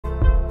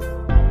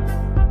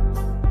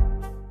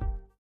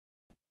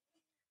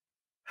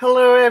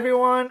Hello,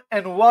 everyone,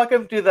 and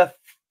welcome to the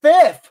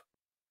fifth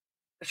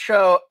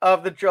show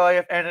of The Joy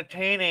of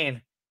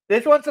Entertaining.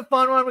 This one's a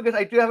fun one because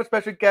I do have a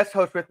special guest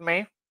host with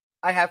me.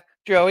 I have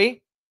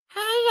Joey.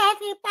 Hi,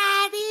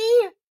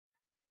 everybody.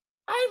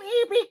 I'm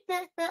here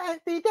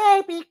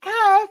today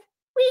because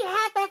we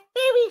have a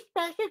very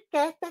special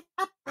guest,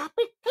 a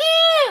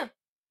puppeteer.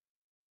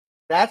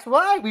 That's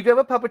right, we do have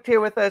a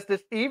puppeteer with us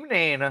this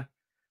evening.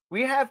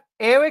 We have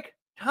Eric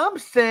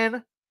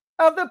Thomsen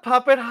of the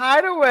Puppet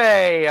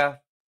Hideaway.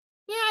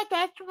 Yeah,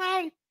 that's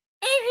right.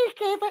 And he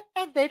gave us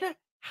a little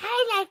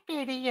highlight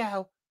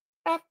video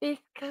of his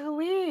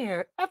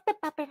career of the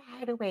Puppet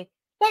Hideaway.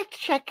 Let's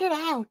check it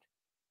out.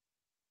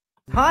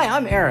 Hi,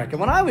 I'm Eric, and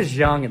when I was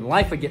young and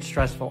life would get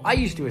stressful, I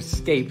used to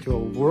escape to a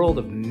world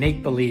of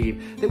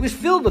make-believe that was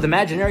filled with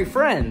imaginary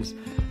friends.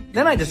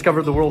 Then I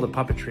discovered the world of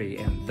puppetry,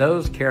 and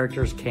those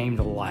characters came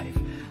to life.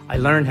 I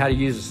learned how to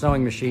use a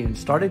sewing machine and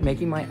started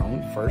making my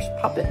own first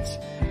puppets.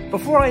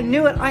 Before I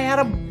knew it, I had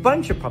a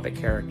bunch of puppet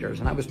characters,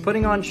 and I was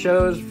putting on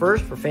shows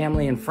first for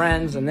family and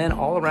friends, and then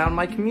all around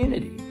my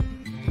community.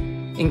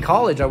 In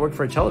college, I worked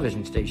for a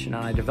television station,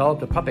 and I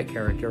developed a puppet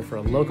character for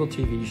a local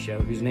TV show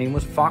whose name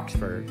was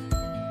Foxford.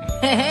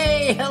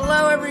 Hey,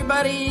 hello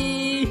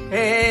everybody!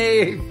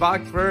 Hey,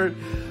 Foxford!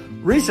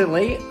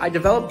 Recently, I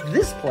developed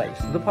this place,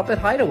 the Puppet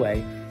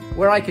Hideaway,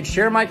 where I could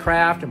share my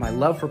craft and my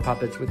love for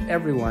puppets with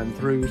everyone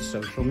through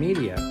social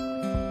media.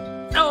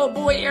 Oh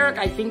boy, Eric,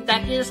 I think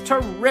that is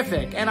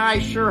terrific, and I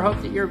sure hope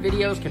that your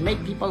videos can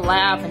make people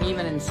laugh and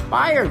even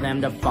inspire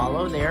them to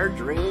follow their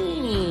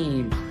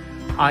dreams.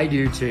 I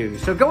do too,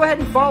 so go ahead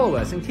and follow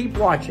us and keep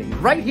watching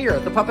right here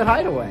at the Puppet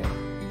Hideaway.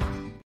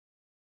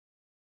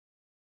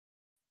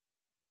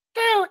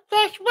 So,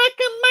 let's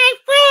welcome my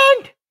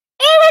friend,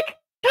 Eric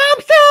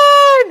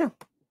Thomsen!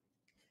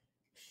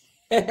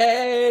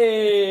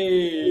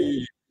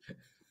 Hey!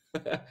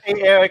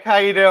 Hey, Eric, how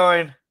you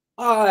doing?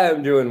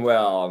 I'm doing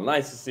well.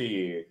 Nice to see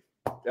you,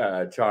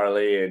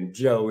 Charlie and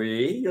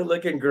Joey. You're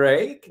looking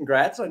great.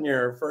 Congrats on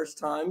your first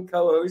time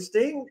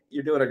co-hosting.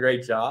 You're doing a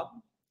great job.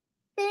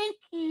 Thank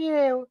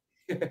you.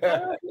 I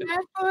was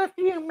out for a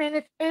few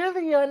minutes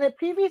earlier in the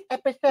previous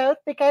episode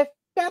because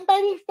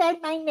somebody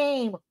said my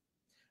name.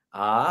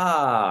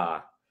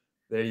 Ah,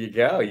 there you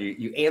go.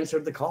 You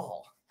answered the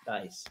call.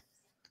 Nice.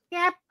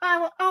 Yep, I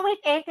will always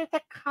answer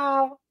the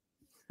call.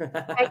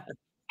 Like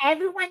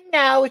everyone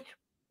knows,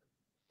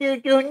 you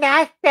do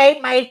not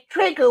say my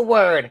trigger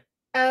word.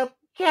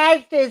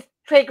 Jazz's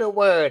trigger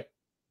word.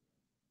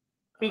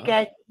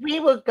 Because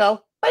we will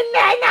go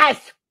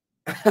bananas.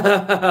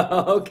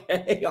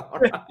 Okay, all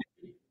right.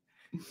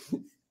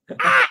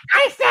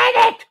 I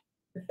said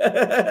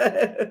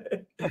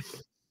it.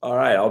 All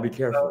right, I'll be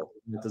careful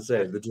not to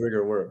say the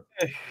trigger word.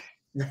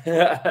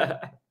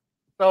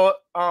 So,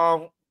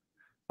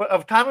 but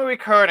of time of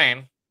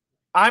recording,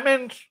 I'm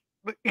in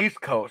the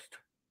East Coast.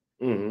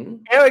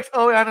 Mm-hmm. Eric's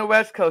only on the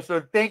West Coast,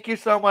 so thank you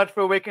so much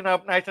for waking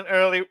up nice and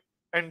early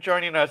and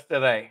joining us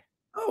today.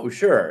 Oh,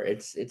 sure.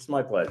 It's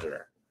my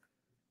pleasure.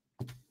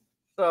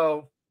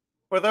 So,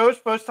 for those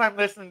first time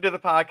listening to the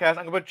podcast,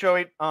 I'm gonna put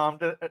Joey down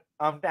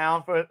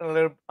for a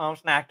little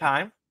snack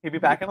time. He'll be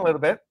back in a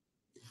little bit.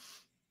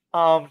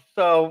 For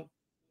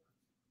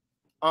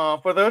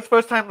those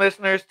first time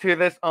listeners to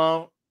this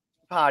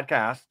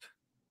podcast,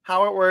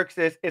 how it works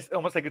is it's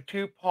almost like a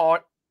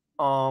two-part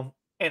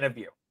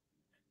interview.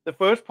 The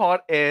first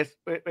part is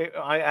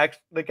I ask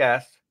the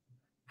guests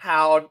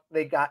how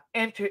they got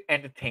into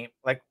entertainment,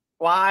 like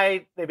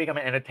why they become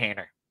an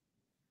entertainer.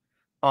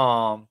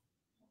 And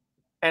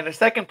the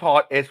second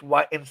part is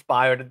what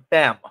inspired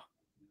them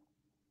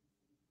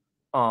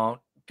to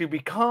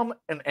become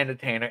an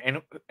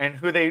entertainer and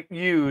who they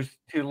use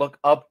to look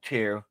up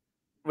to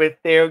with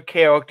their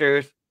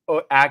characters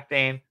or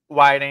acting,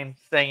 writing,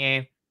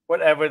 singing,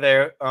 whatever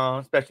their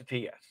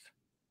specialty is.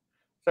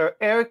 So,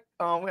 Eric,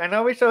 I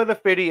know we saw the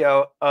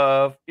video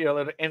of your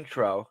little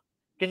intro.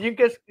 Can you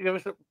just give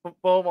us a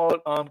full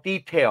more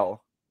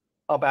detail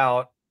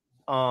about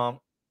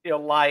your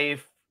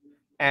life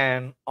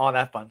and all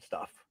that fun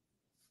stuff?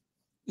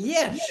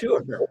 Yeah,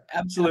 sure.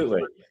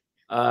 Absolutely.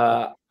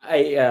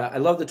 I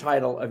love the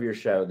title of your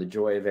show, The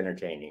Joy of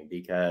Entertaining,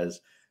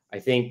 because I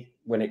think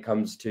when it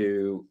comes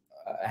to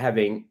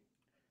having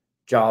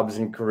jobs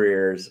and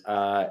careers,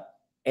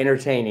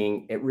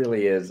 entertaining, it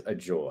really is a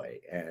joy.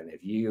 And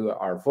if you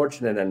are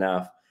fortunate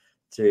enough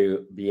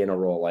to be in a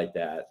role like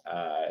that,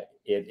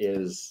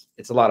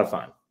 it's a lot of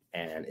fun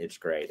and it's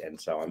great. And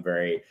so I'm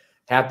very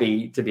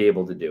happy to be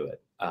able to do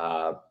it.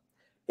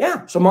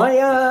 So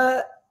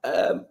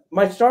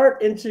my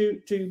start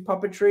into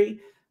puppetry,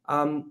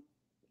 I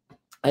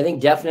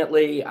think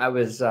definitely I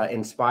was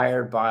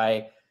inspired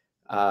by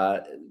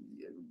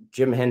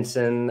Jim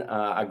Henson.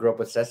 I grew up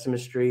with Sesame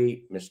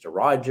Street, Mr.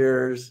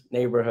 Rogers'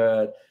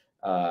 Neighborhood,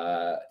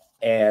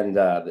 and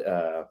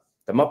the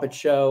Muppet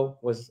Show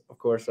was, of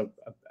course,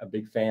 a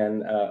big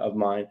fan of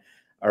mine,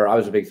 or I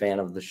was a big fan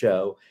of the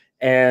show.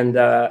 And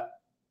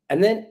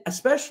then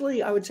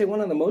especially, I would say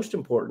one of the most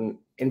important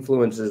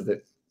influences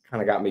that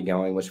kind of got me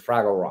going was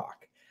Fraggle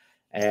Rock.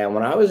 And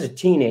when I was a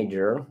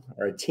teenager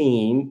or a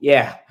teen,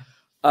 yeah,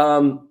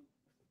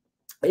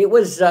 it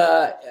was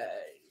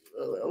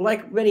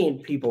like many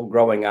people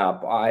growing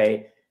up.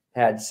 I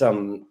had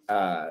some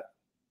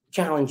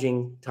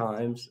challenging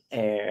times,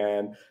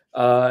 and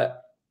I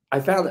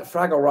found that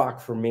Fraggle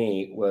Rock for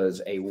me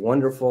was a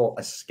wonderful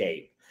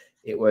escape.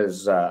 It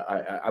was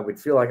I would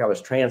feel like I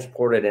was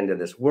transported into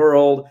this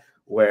world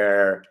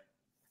where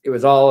it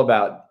was all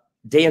about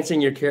dancing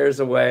your cares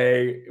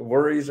away,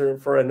 worries are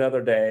for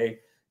another day,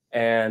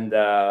 and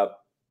I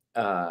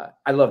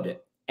loved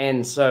it.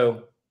 And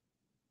so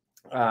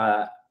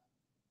I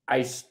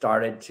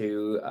started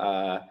to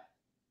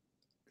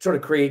sort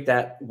of create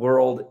that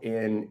world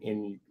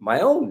in my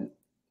own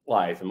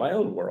life, in my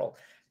own world,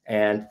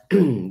 and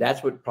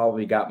that's what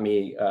probably got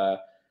me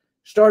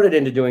started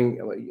into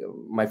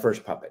doing my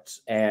first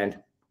puppets. And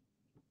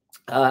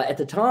at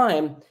the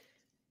time,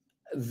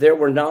 there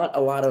were not a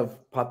lot of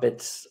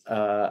puppets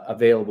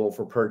available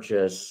for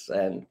purchase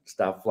and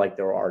stuff like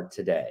there are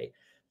today.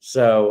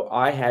 So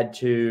I had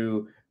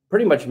to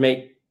pretty much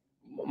make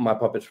my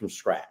puppets from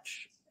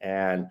scratch.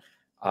 And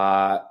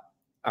my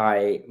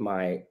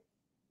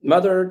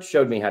mother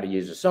showed me how to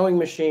use a sewing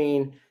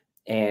machine,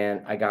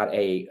 and I got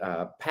a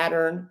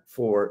pattern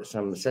for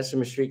some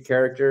Sesame Street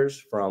characters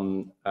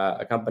from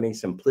a company,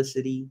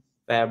 Simplicity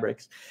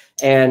Fabrics.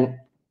 And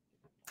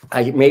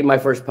I made my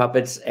first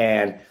puppets,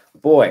 and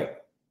boy,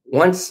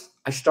 once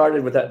I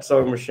started with that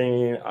sewing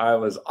machine, I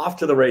was off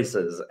to the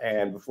races.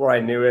 And before I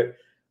knew it,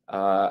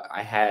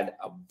 I had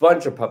a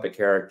bunch of puppet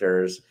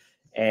characters,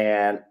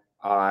 and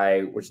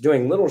I was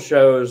doing little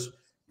shows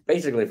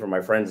basically for my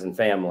friends and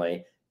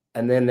family.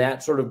 And then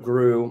that sort of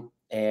grew,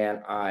 and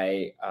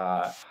I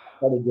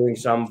started doing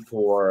some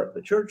for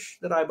the church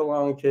that I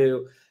belong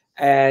to,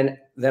 and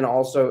then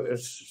also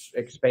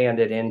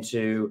expanded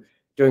into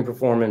doing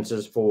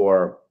performances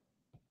for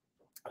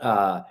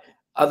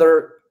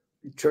other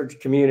church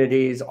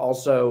communities,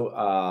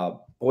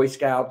 also Boy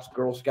Scouts,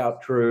 Girl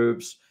Scout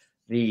troops,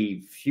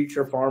 the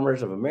Future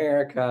Farmers of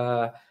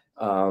America,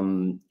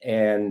 and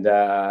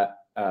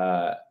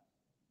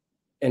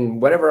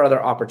whatever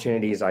other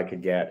opportunities I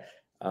could get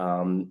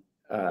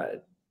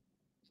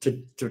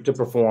to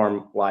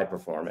perform live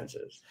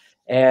performances.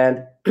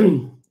 And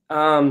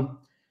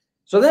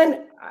so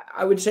then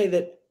I would say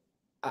that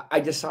I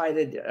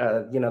decided,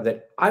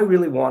 that I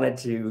really wanted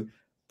to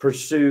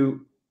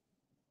pursue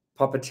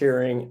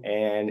puppeteering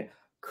and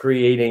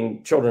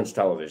creating children's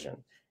television.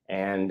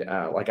 And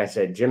like I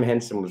said, Jim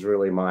Henson was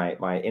really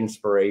my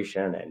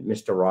inspiration, and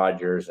Mr.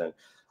 Rogers, and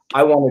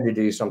I wanted to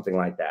do something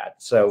like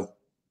that. So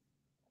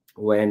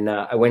when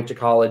I went to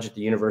college at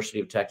the University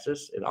of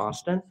Texas in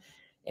Austin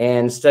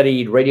and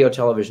studied radio,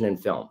 television,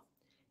 and film,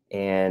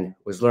 and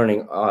was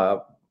learning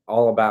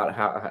all about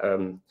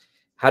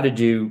how to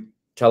do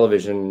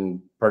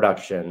television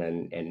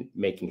production and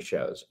making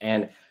shows.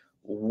 And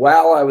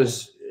while I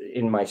was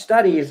in my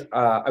studies,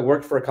 I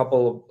worked for a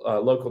couple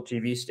of local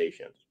TV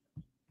stations.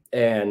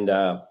 And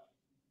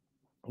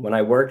when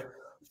I worked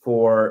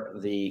for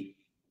the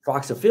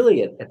Fox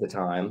affiliate at the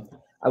time,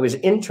 I was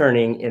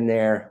interning in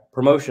their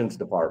promotions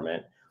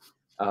department.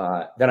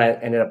 Then I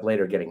ended up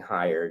later getting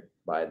hired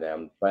by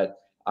them.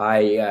 But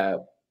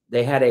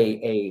they had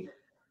a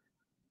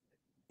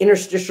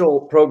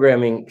interstitial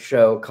programming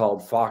show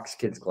called Fox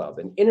Kids Club.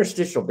 And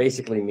interstitial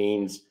basically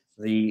means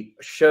the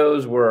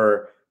shows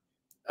were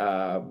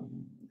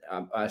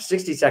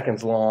 60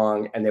 seconds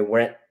long, and they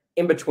went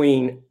in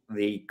between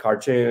the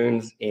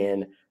cartoons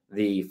in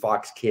the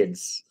Fox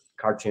Kids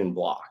cartoon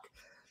block.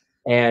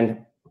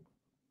 And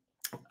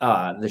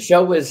the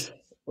show was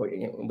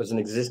an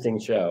existing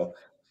show,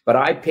 but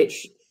I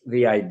pitched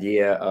the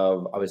idea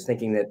of, I was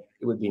thinking that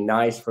it would be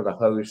nice for the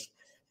host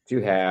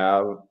to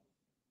have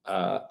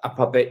a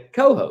puppet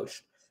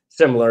co-host,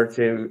 similar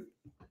to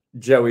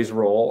Joey's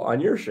role on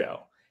your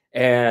show.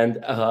 And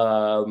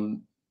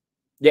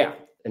yeah.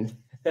 And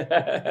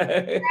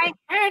I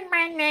heard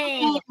my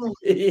name.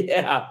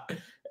 yeah.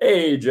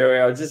 Hey, Joey,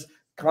 I was just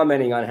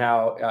commenting on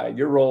how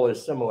your role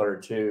is similar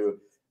to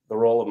the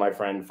role of my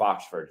friend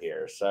Foxford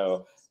here.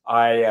 So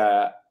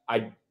I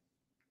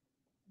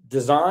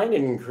designed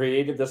and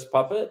created this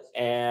puppet,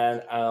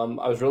 and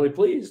I was really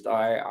pleased.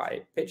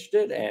 I pitched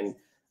it and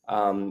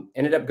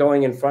ended up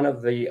going in front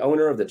of the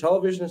owner of the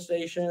television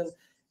station,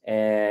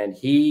 and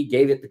he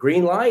gave it the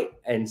green light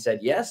and said,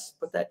 yes,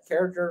 put that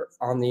character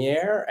on the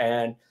air.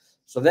 And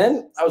so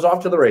then I was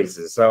off to the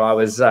races. So I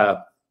was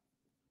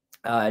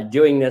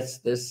doing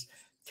this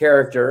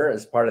character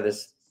as part of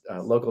this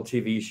local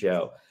TV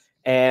show.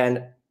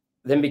 And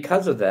then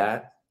because of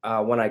that,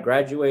 when I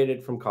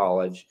graduated from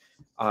college,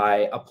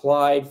 I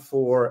applied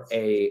for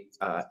a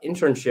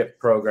internship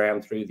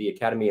program through the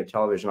Academy of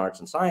Television Arts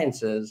and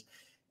Sciences.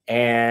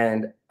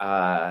 And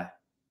I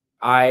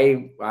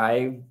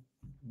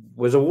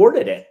was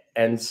awarded it.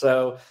 And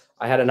so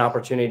I had an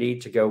opportunity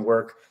to go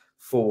work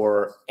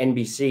for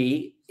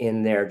NBC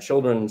in their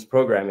children's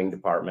programming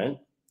department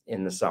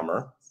in the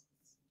summer.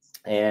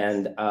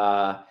 And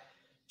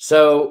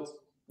so,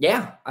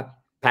 yeah,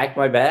 packed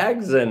my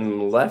bags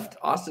and left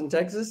Austin,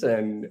 Texas,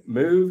 and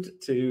moved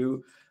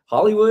to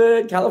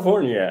Hollywood,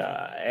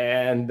 California.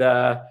 And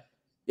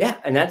yeah,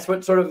 and that's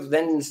what sort of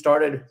then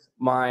started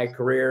my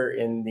career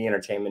in the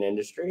entertainment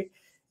industry.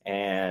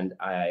 And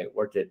I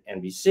worked at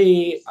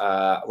NBC,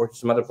 worked at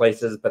some other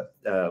places, but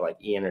like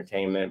E!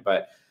 Entertainment.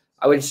 But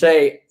I would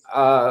say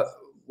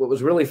what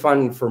was really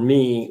fun for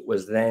me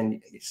was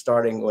then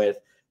starting with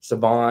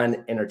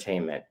Saban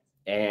Entertainment.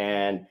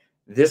 And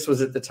this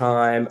was at the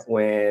time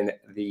when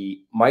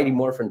the Mighty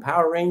Morphin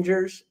Power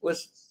Rangers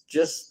was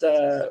just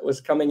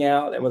was coming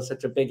out and was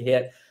such a big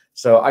hit.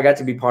 So I got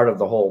to be part of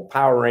the whole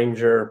Power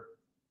Ranger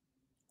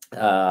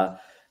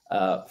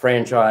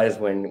franchise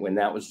when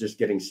that was just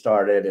getting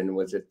started and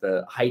was at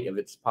the height of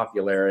its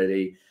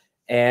popularity.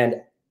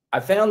 And I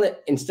found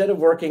that instead of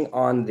working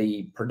on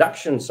the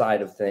production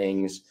side of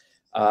things,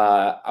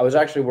 I was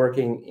actually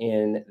working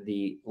in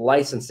the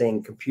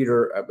licensing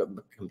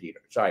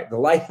the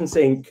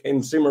licensing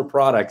consumer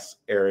products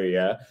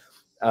area,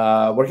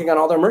 working on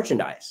all their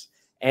merchandise.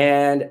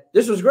 And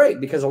this was great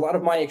because a lot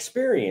of my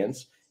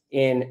experience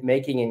in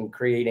making and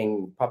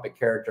creating puppet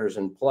characters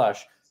and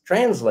plush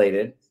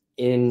translated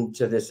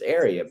into this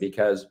area,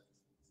 because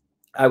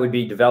I would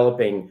be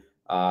developing,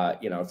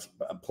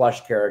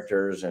 plush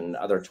characters and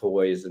other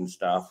toys and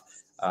stuff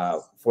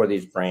for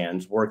these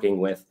brands, working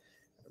with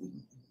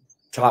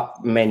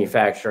top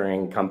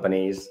manufacturing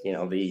companies,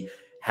 the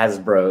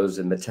Hasbros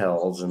and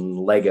Mattels and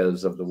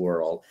Legos of the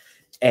world.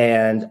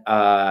 And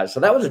so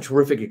that was a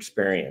terrific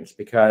experience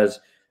because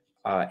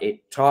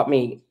it taught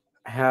me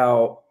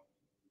how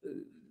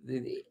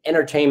the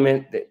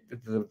entertainment,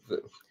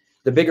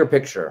 the bigger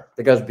picture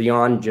that goes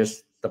beyond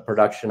just the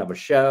production of a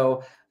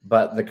show,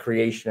 but the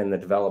creation and the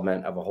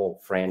development of a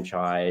whole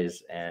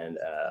franchise and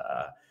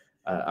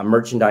a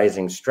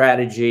merchandising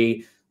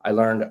strategy. I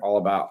learned all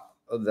about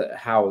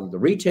how the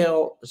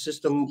retail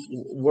system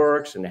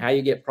works and how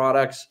you get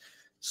products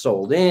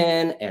sold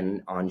in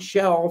and on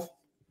shelf.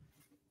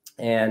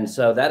 And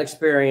so that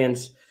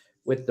experience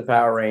with the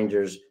Power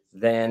Rangers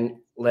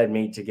then led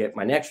me to get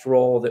my next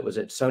role that was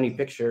at Sony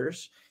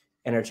Pictures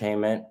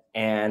Entertainment.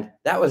 And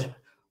that was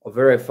a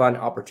very fun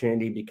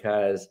opportunity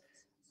because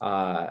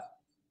I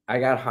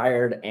got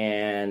hired,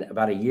 and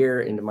about a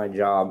year into my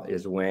job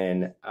is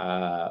when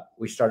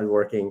we started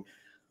working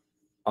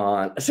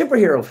on a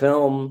superhero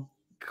film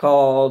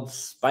called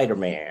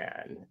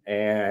Spider-Man.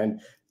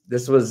 And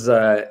this was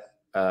and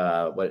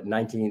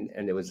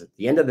it was at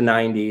the end of the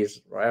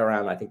 90s, right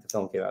around, I think the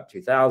film came out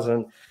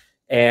 2000.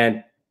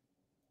 And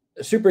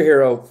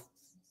superhero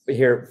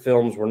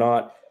films were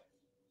not,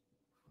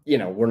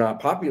 were not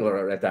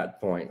popular at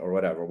that point or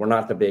whatever. We're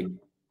not the big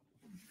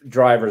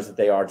drivers that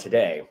they are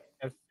today.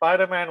 And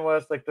Spider-Man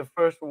was like the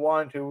first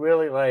one to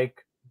really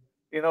like,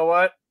 you know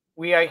what?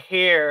 We are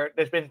here.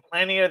 There's been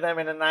plenty of them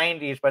in the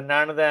 90s, but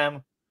none of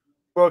them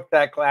broke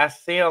that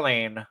glass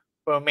ceiling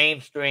for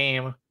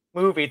mainstream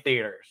movie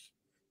theaters.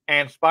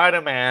 And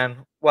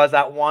Spider-Man was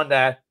that one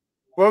that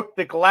broke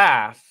the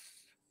glass.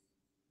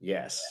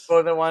 Yes.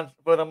 For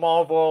the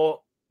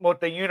Marvel,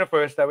 the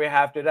universe that we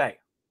have today.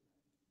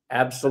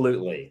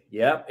 Absolutely.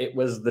 Yep. It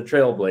was the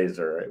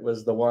trailblazer. It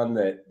was the one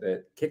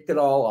that kicked it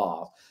all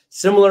off.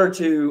 Similar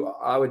to,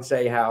 I would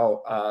say,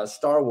 how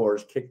Star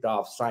Wars kicked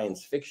off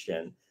science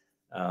fiction,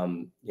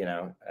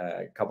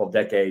 a couple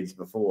decades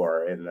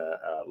before in the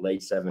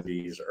late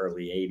 70s,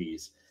 early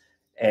 80s.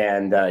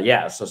 And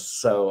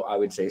so I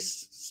would say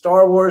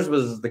Star Wars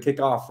was the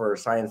kickoff for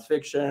science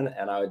fiction,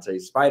 and I would say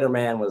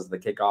Spider-Man was the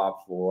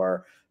kickoff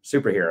for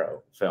superhero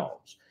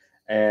films.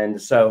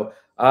 And so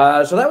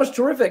that was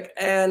terrific.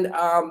 And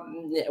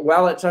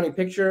while at Sony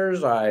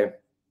Pictures, I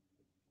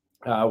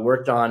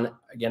worked on,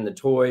 again, the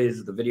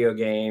toys, the video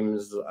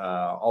games,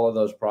 all of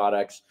those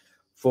products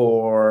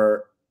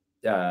for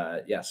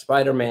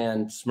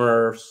Spider-Man,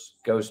 Smurfs,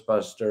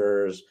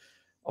 Ghostbusters,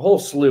 a whole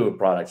slew of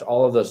products,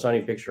 all of those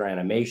Sony Picture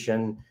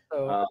animation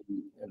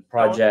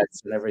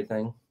projects and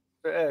everything.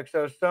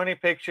 So Sony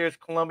Pictures,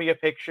 Columbia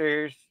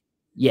Pictures.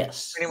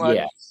 Yes. Pretty much.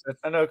 Yes.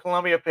 I know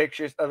Columbia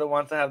Pictures are the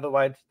ones that have the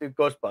rights to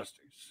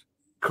Ghostbusters.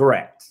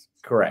 Correct.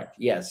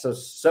 Yes. So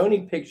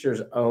Sony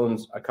Pictures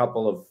owns a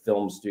couple of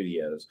film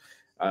studios,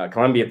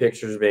 Columbia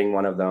Pictures being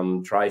one of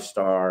them,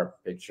 TriStar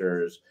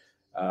Pictures,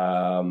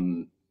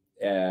 and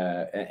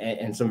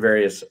some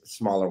various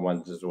smaller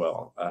ones as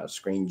well,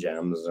 Screen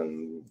Gems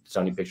and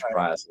Sony Picture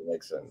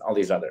Classics and all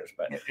these others.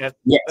 But yes,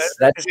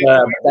 that's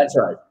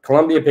right.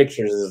 Columbia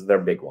Pictures is their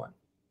big one.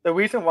 The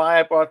reason why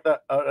I brought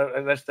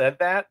I said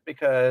that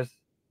because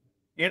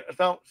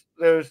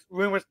there's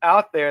rumors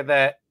out there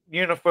that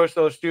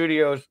Universal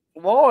Studios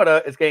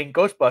Florida is getting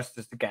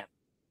Ghostbusters again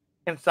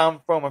in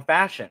some form or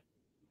fashion.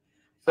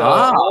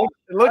 So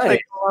it looks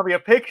like Columbia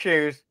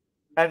Pictures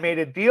had made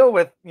a deal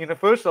with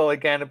Universal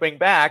again to bring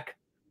back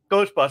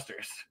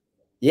Ghostbusters.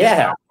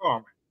 Yeah.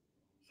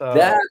 So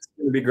that's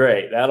going to be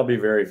great. That'll be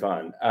very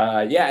fun.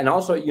 And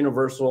also at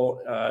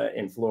Universal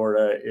in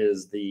Florida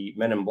is the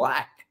Men in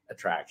Black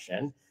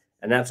attraction.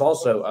 And that's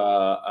also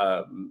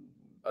a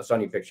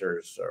Sony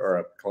Pictures or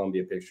a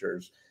Columbia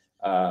Pictures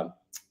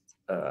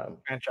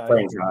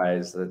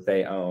franchise that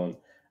they own.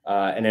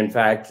 And in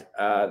fact,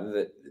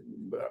 I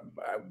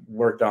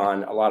worked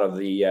on a lot of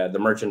the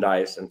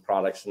merchandise and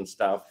products and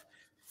stuff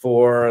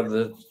for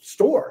the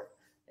store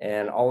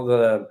and all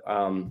the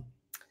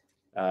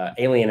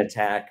Alien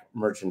Attack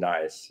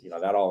merchandise. You know,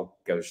 that all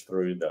goes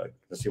through the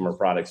consumer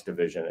products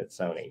division at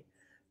Sony.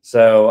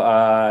 So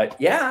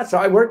so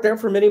I worked there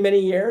for many, many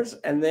years,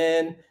 and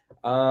then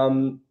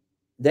I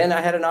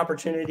had an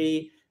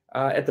opportunity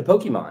at the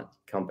Pokemon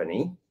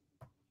company.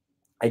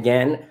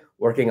 Again,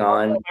 working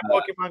on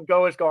Pokemon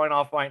Go is going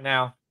off right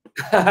now.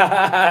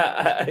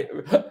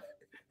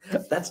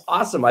 That's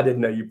awesome. I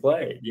didn't know you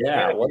played.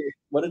 Yeah,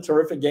 what a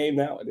terrific game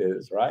that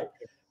is, right?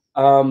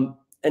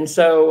 And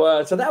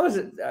so that was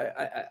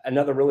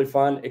another really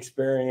fun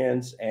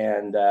experience.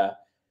 And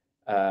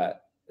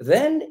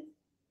then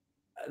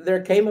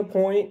there came a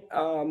point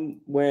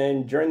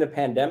when during the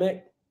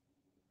pandemic,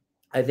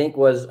 I think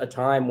was a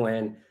time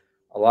when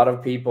a lot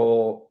of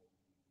people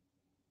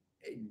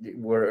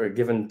were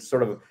given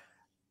sort of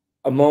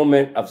a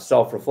moment of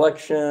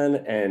self-reflection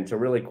and to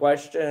really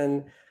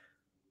question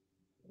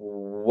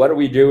what are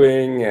we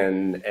doing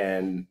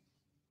and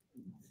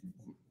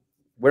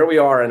where we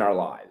are in our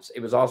lives. It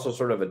was also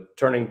sort of a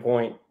turning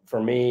point for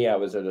me. I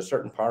was at a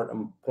certain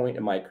point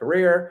in my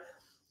career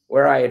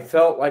where I had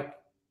felt like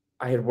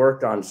I had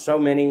worked on so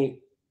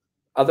many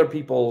other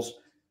people's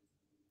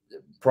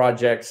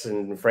projects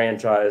and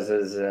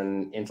franchises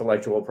and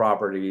intellectual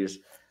properties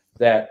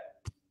that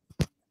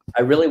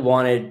I really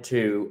wanted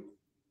to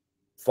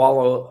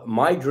follow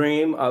my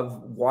dream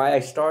of why I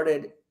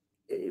started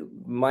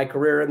my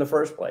career in the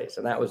first place.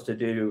 And that was to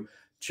do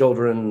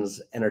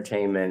children's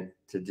entertainment,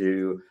 to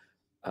do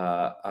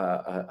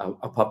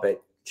a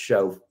puppet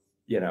show.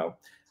 You know,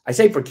 I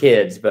say for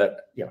kids,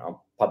 but you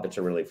know, puppets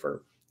are really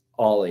for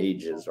all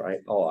ages, right?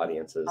 All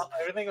audiences.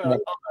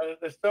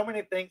 There's so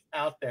many things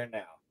out there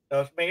now that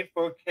was made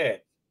for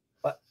kids,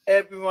 but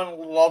everyone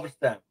loves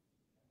them.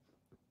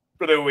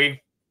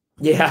 Bluey.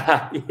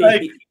 Yeah.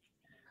 Like,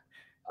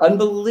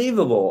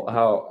 unbelievable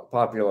how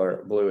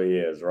popular Bluey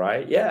is,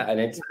 right? Yeah. And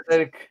it's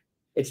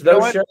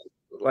those shows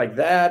like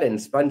that and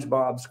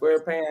SpongeBob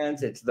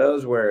SquarePants. It's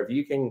those where if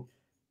you can,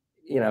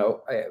 you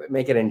know,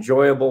 make it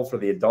enjoyable for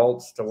the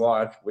adults to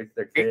watch with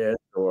their kids,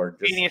 or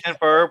just Phineas and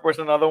Ferb was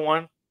another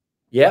one.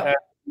 Yeah.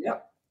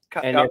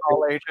 And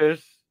all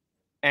ages.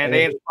 And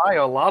they inspire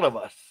a lot of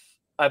us.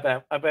 I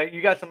bet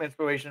you got some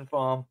inspiration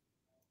from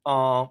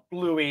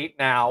Bluey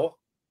now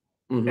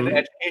in the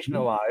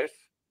educational wise.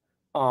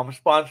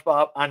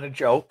 SpongeBob on the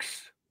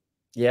jokes.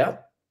 Yeah.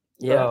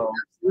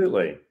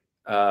 Absolutely.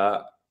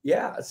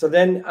 So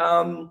then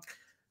so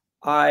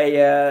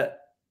I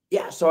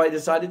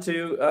decided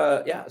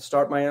to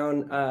start my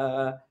own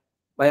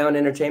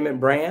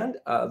entertainment brand,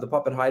 the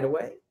Puppet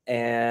Hideaway.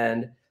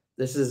 And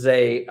this is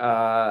a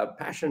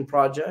passion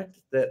project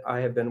that I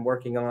have been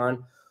working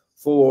on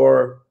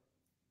for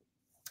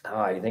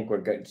I think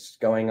we're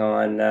going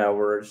on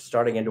we're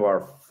starting into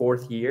our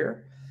 4th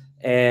year.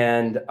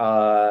 And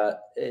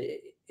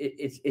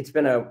it's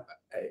been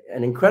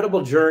an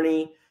incredible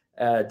journey,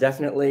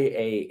 definitely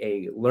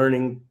a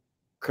learning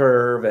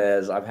curve,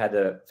 as I've had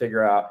to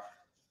figure out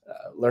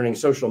learning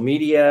social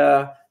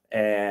media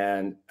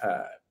and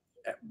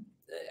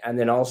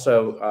then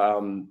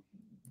also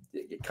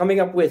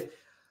coming up with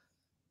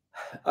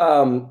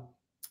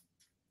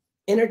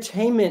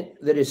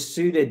entertainment that is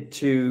suited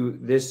to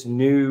this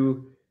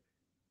new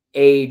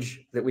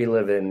age that we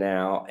live in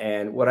now.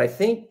 And what I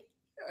think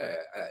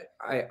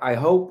I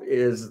hope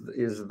is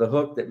the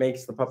hook that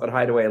makes the Puppet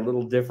Hideaway a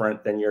little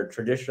different than your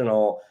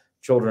traditional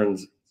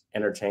children's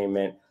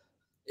entertainment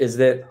is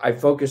that I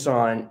focus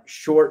on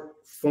short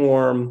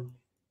form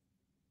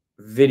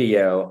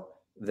video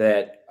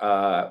that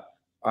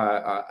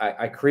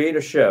I create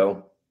a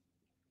show,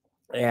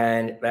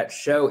 and that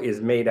show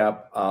is made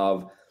up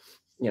of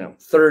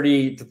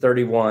 30 to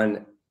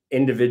 31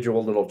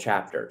 individual little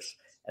chapters,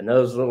 and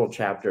those little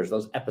chapters,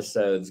 those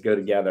episodes, go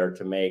together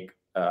to make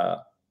a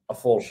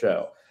full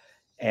show.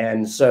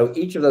 And so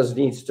each of those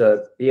needs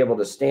to be able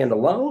to stand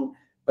alone,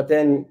 but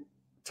then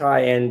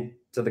tie in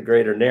to the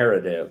greater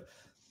narrative.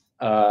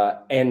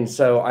 And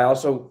so I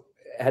also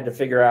had to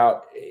figure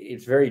out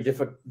it's very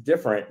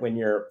different when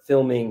you're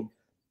filming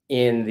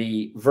in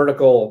the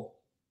vertical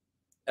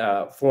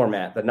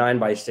format, the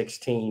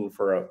 9:16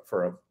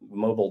 for a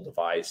mobile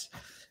device.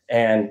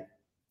 And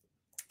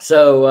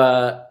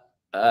so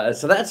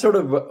that's sort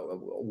of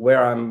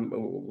where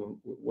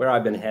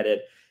I've been headed.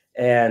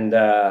 And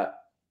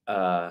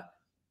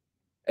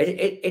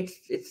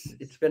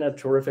it's been a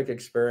terrific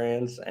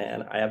experience,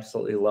 and I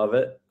absolutely love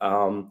it.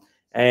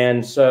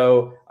 And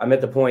so I'm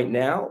at the point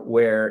now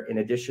where, in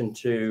addition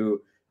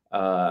to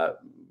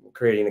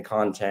creating the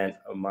content,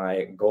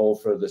 my goal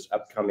for this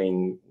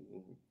upcoming,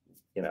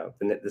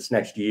 this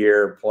next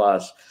year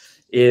plus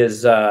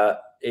is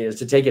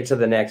to take it to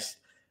the next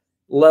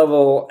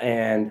level.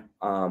 And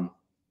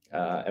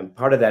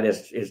part of that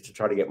is to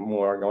try to get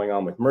more going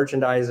on with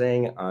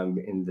merchandising. I'm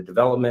in the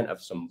development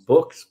of some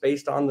books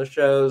based on the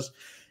shows.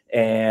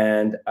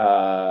 and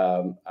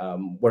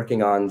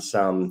working on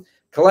some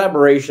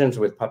collaborations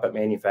with puppet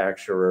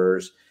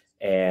manufacturers,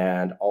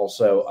 and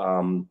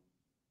also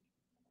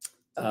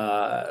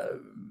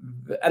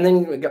and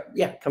then we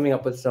got, coming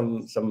up with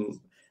some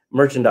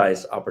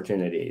merchandise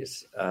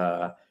opportunities,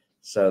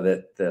 so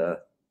that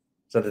the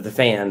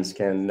fans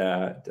can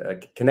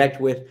connect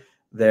with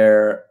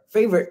their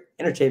favorite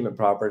entertainment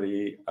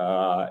property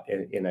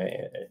in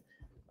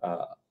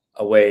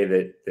a way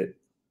that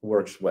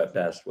works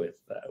best with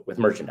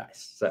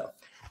merchandise. So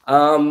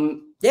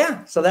so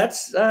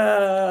that's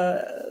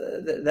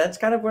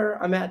kind of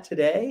where I'm at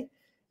today,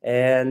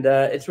 and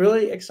it's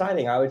really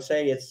exciting. I would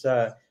say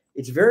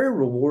it's very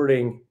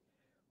rewarding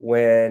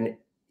when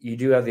you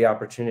do have the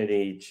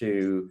opportunity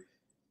to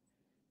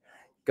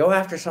go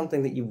after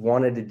something that you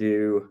wanted to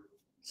do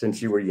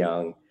since you were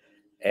young,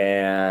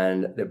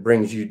 and that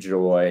brings you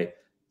joy,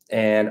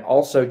 and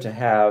also to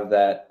have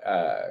that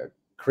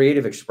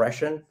creative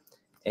expression.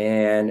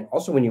 And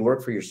also when you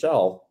work for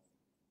yourself,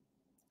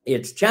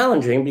 it's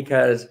challenging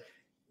because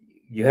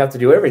you have to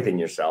do everything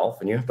yourself,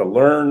 and you have to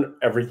learn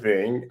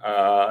everything,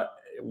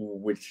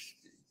 which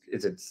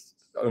is its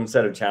own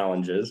set of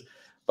challenges.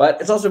 But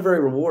it's also very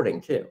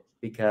rewarding too,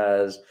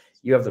 because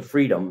you have the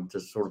freedom to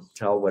sort of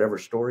tell whatever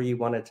story you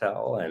want to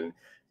tell,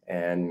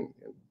 and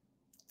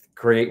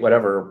create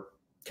whatever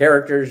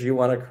characters you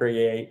want to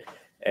create.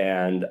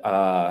 And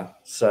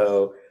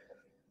so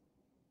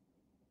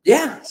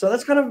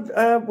that's kind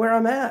of where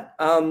I'm at.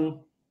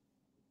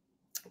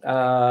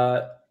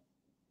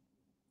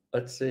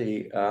 Let's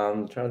see.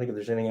 I'm trying to think if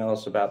there's anything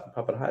else about the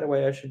Puppet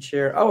Hideaway I should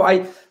share.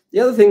 The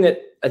other thing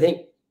that I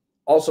think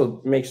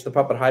also makes the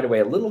Puppet Hideaway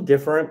a little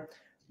different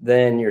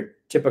than your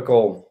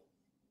typical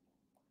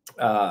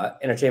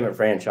entertainment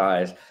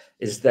franchise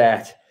is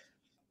that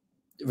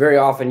very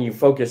often you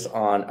focus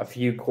on a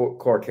few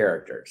core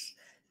characters.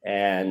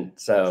 And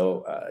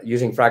so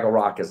using Fraggle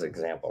Rock as an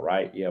example,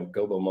 right? You have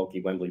Gobo,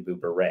 Moki, Wembley,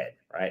 Booper, Red,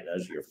 right?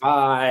 Those are your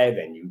 5,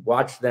 and you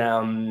watch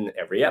them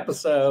every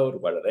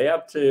episode. What are they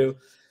up to?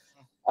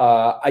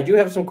 I do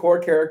have some core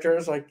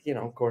characters, like,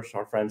 of course,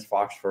 our friends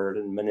Foxford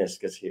and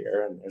Meniscus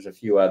here, and there's a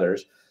few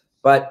others.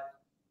 But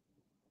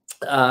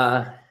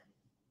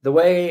the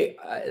way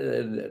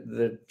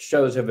the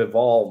shows have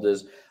evolved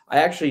is I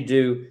actually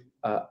do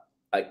a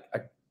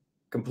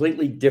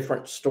completely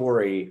different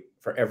story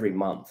for every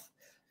month.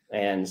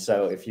 And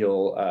so if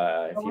you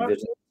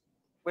visit,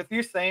 with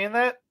you saying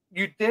that,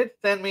 you did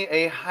send me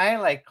a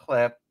highlight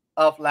clip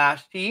of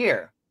last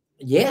year.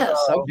 Yes.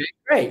 Okay,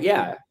 great.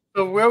 Yeah.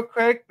 So real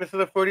quick, this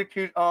is a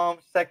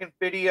 42-second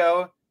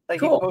video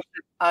that he posted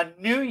on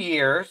New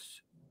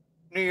Year's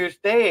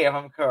Day, if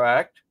I'm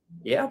correct.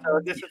 Yeah. So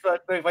this is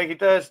like he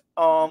does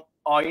all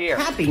year.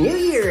 Happy New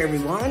Year,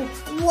 everyone!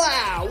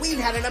 Wow, we've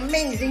had an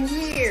amazing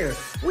year!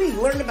 We've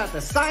learned about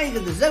the signs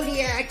of the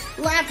zodiac,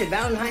 laughed at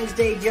Valentine's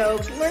Day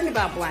jokes, learned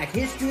about Black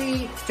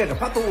history, took a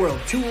Puppet World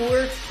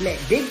tour, met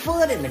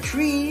Bigfoot in the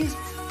trees,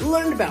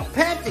 learned about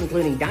pets,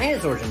 including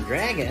dinosaurs and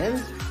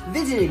dragons,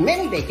 visited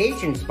many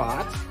vacation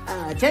spots,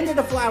 attended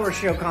a flower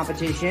show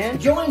competition,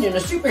 joined in a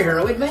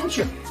superhero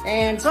adventure,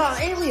 and saw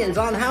aliens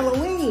on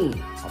Halloween,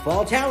 a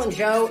fall talent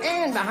show,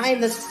 and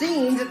behind the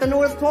scenes at the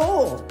North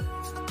Pole.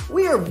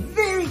 We are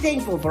very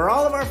thankful for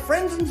all of our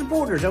friends and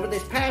supporters over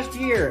this past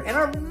year, and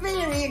are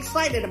very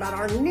excited about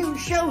our new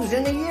shows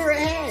in the year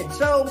ahead.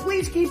 So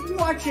please keep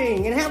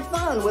watching and have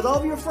fun with all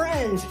of your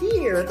friends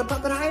here at the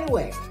Puppet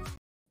Hideaway.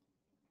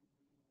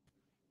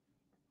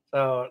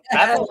 So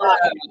that's a lot.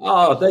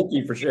 Oh, thank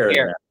you for sharing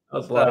that. That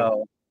was a lot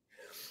of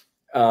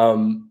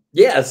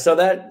so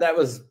that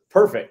was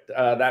perfect.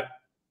 That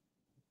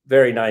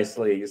very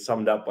nicely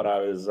summed up what I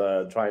was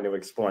trying to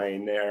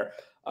explain there.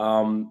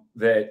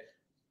 That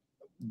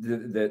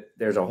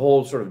there's a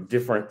whole sort of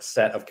different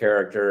set of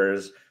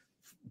characters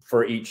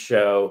for each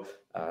show,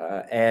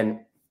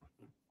 and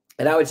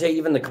I would say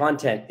even the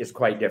content is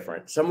quite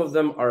different. Some of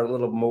them are a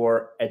little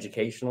more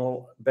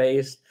educational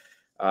based,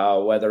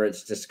 whether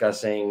it's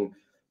discussing,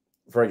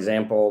 for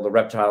example, the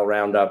reptile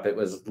roundup. It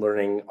was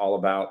learning all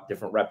about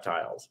different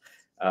reptiles.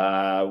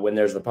 When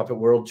there's the Puppet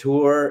World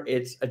Tour,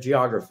 it's a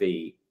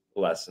geography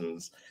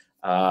lessons.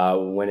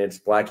 When it's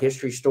Black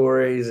history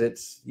stories,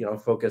 it's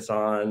focus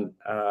on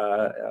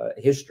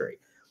history,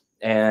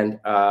 and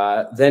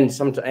then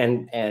the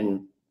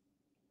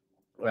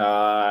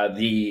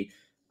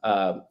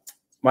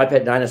My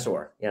Pet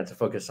Dinosaur, to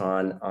focus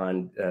on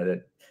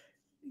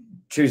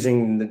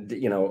choosing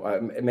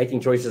making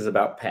choices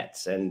about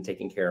pets and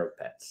taking care of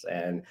pets,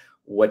 and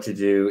what to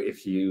do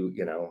if you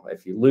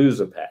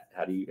lose a pet.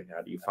 How do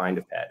you find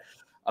a pet?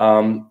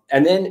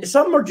 And then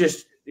some are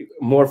just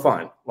more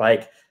fun,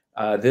 like.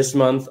 This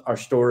month, our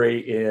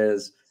story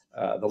is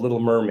The Little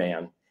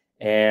Merman.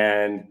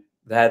 And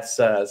that's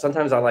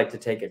sometimes I like to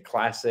take a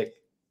classic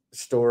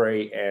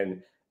story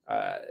and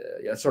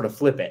sort of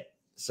flip it.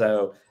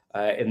 So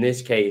in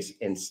this case,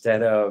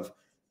 instead of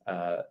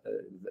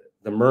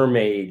the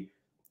mermaid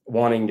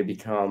wanting to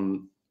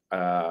become,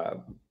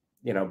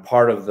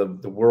 part of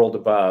the world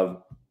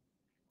above,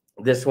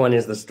 this one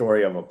is the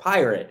story of a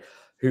pirate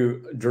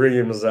who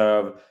dreams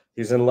of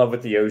he's in love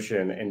with the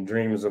ocean and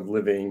dreams of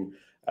living,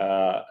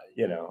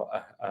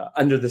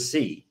 under the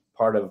sea,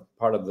 part of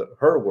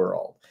her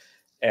world.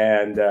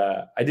 And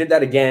I did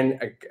that again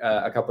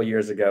a couple of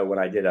years ago when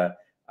I did a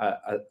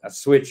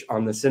switch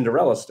on the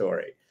Cinderella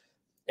story.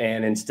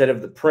 And instead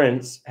of the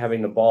prince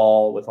having the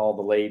ball with all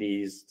the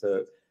ladies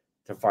to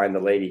find the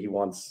lady he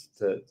wants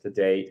to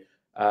date,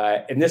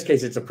 in this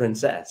case, it's a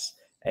princess,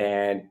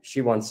 and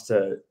she wants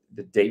to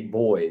date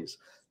boys.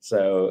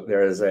 So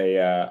there's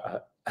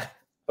a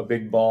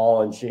big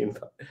ball,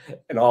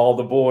 and all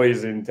the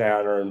boys in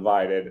town are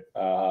invited.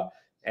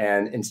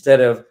 And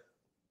instead of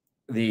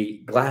the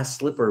glass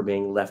slipper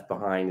being left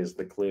behind is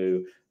the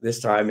clue, this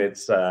time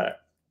it's a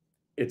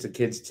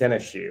kid's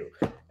tennis shoe,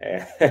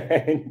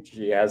 and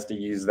she has to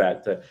use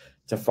that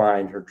to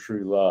find her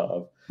true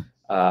love.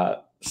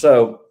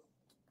 So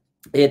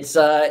it's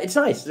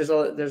nice. There's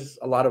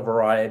a lot of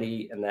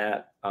variety in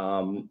that,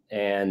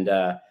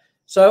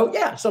 so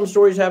yeah, some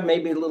stories have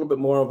maybe a little bit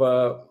more of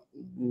a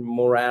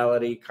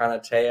morality kind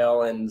of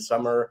tale, and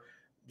some are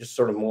just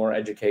sort of more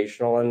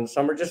educational, and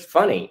some are just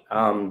funny.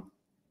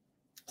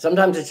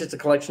 Sometimes it's just a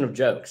collection of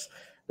jokes.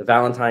 The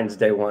Valentine's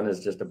Day one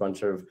is just a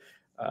bunch of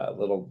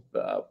little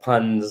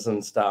puns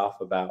and stuff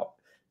about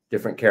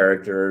different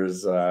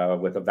characters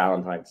with a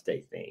Valentine's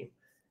Day theme.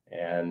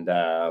 And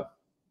yeah,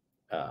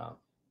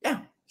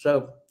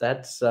 so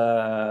that's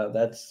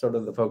sort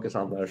of the focus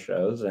on those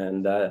shows.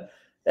 And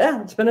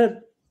yeah, it's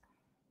been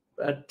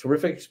a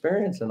terrific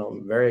experience, and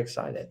I'm very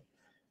excited.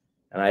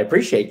 And I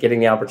appreciate getting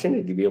the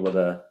opportunity to be able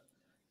to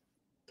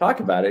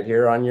talk about it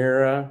here on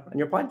your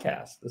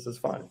podcast. This is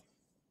fun.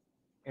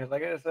 Yeah,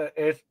 like I said,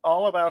 it's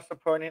all about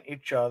supporting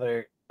each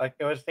other. Like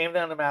it was named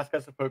on the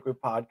Mascot Support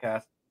Group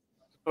podcast,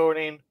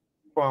 supporting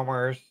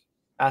performers,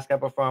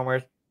 mascot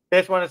performers.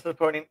 This one is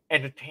supporting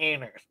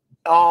entertainers,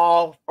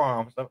 all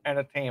forms of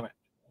entertainment.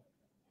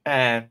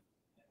 And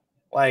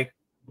like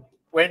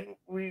when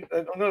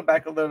I'm going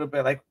back a little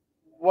bit, like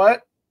why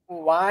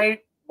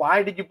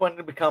did you want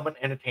to become an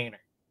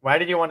entertainer? Why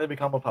did you want to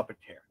become a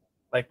puppeteer?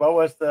 Like what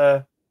was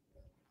that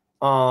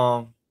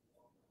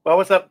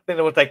thing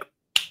that was like,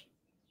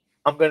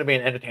 I'm going to be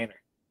an entertainer?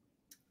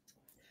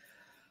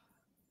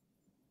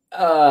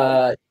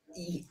 That's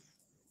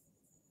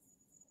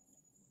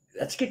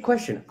a good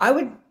question. I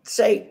would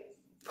say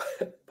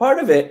part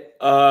of it,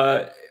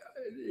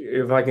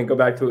 if I can go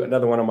back to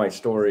another one of my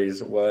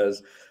stories,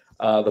 was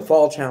the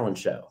Fall Challenge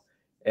Show.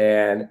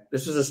 And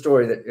this is a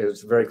story that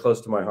is very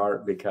close to my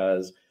heart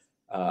because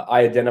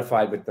I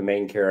identified with the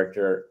main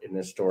character in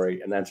this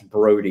story, and that's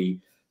Brody.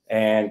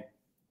 And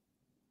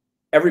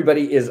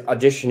everybody is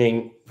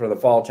auditioning for the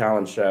Fall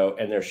Challenge Show,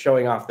 and they're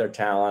showing off their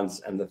talents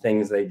and the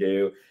things they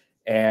do.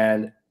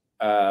 And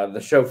the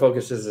show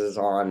focuses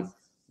on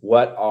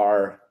what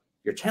are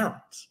your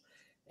talents.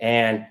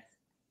 And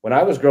when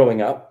I was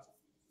growing up,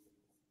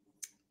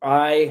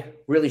 I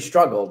really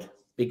struggled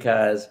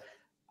because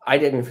I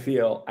didn't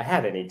feel I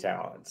had any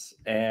talents.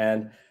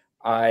 And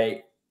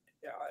I'm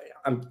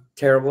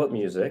terrible at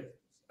music.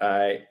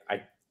 I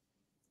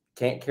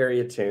can't carry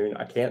a tune.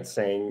 I can't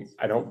sing.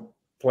 I don't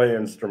play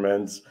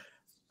instruments.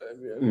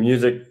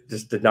 Music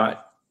just did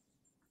not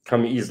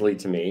come easily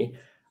to me.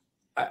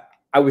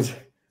 I was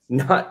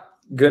not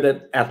good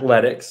at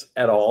athletics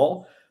at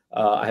all.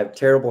 I have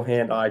terrible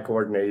hand-eye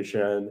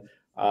coordination.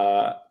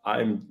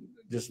 I'm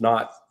just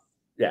not,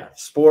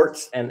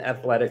 sports and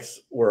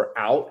athletics were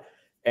out,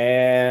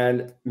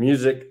 and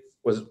music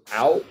was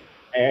out.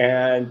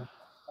 And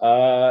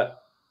I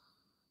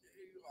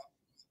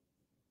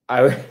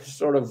was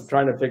sort of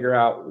trying to figure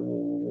out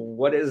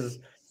what is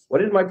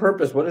my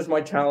purpose? What is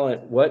my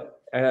talent?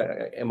 What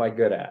am I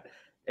good at?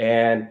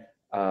 And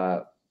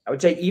I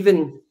would say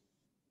even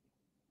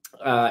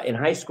in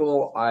high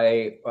school,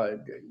 I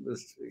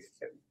was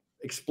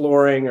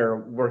exploring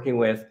or working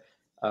with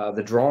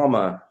the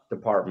drama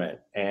department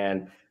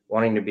and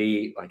wanting to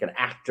be like an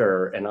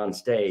actor and on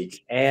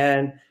stage.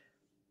 And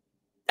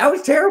I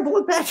was terrible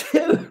at that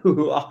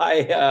too.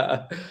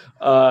 I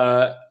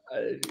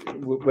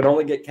would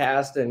only get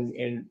cast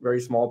in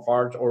very small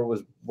parts, or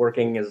was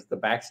working as the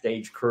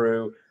backstage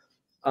crew.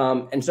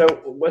 And so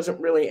it wasn't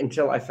really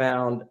until I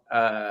found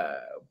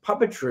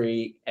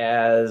puppetry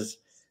as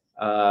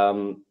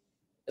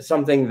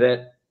something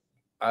that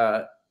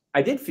I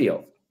did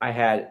feel I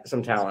had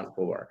some talent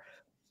for.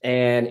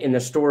 And in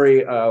the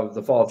story of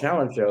the Fall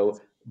Challenge Show,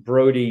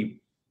 Brody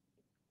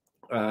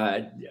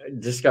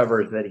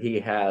discovers that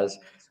he has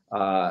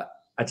a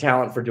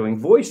talent for doing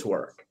voice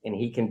work, and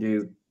he can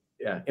do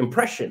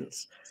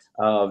impressions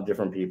of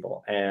different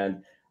people.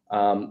 And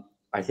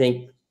I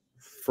think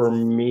for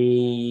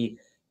me,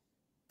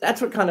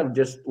 that's what kind of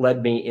just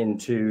led me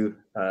into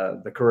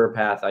the career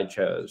path I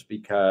chose,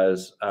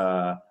 because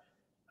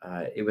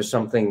it was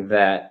something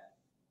that,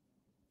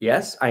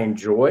 yes, I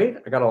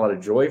enjoyed. I got a lot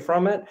of joy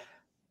from it.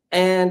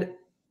 And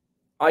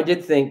I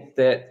did think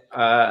that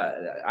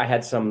I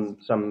had some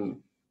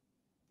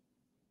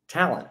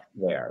talent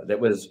there that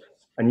was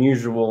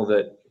unusual,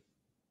 that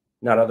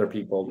not other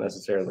people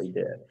necessarily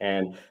did.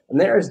 And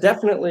there is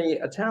definitely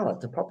a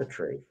talent to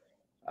puppetry.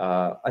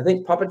 I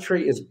think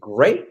puppetry is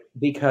great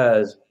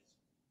because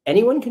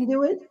anyone can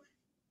do it,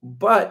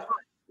 but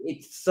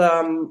it's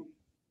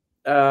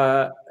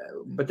but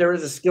there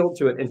is a skill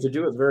to it, and to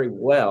do it very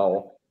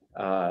well,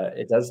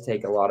 it does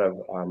take a lot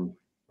of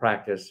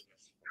practice,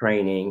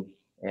 training,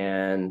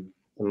 and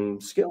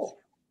some skill.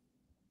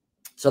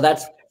 So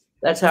that's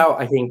how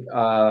I think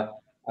I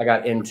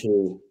got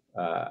into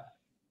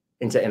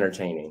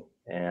entertaining,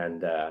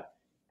 and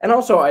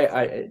also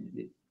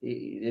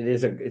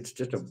it's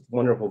just a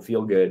wonderful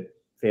feel good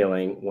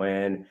feeling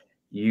when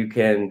you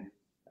can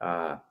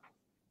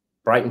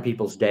brighten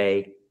people's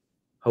day,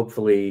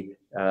 hopefully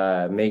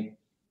make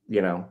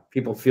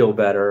people feel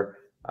better.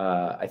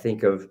 I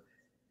think of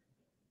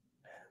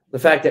the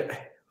fact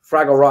that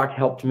Fraggle Rock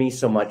helped me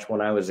so much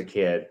when I was a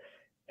kid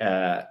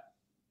that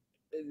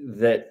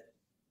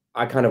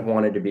I kind of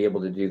wanted to be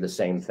able to do the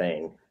same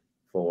thing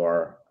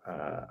for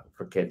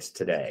kids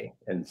today,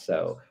 and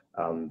so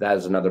that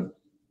is another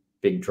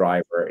big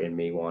driver in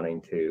me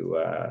wanting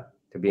to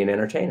be an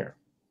entertainer.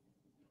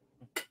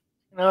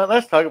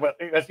 Let's talk about.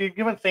 You've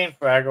been saying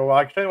Fraggle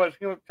Rock. Talk about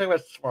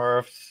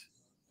Smurfs.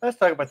 Let's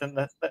talk about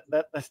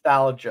the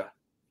nostalgia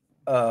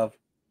of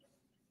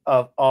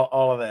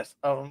all of this.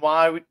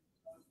 Why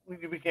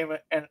you became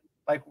and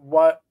like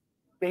what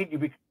made you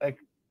be like?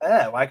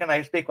 Why can't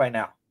I speak right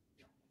now?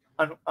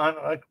 On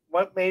like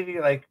what made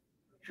you like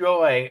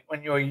joy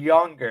when you were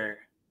younger,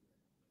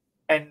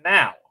 and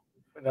now,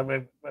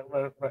 and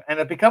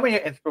it becoming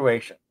an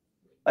inspiration,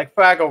 like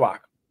Fraggle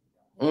Rock.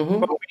 Mm-hmm.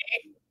 For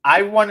me,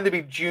 I wanted to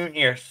be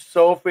Junior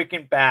so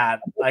freaking bad.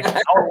 Like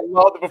I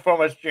love the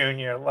performance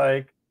Junior.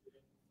 Like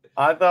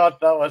I thought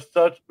that was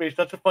such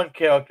a fun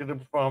character to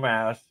perform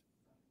as,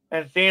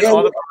 and seeing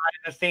all the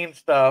behind the scenes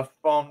stuff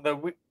from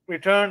the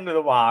Return to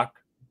the Rock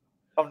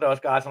from those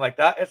guys, and like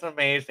that is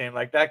amazing.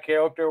 Like that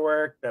character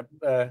work,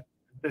 the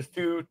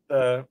suit,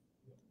 the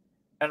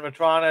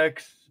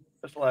animatronics,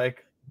 it's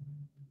like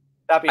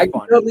that'd be fun. I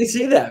can totally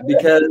see that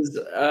because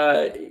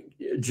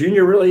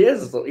Junior really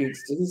is.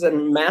 He's a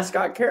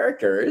mascot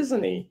character,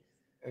 isn't he?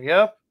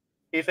 Yep.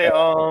 He's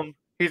a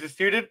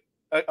suited.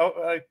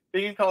 You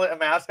can call it a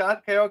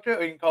mascot character,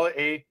 or you can call it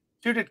a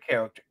suited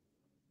character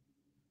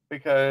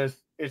because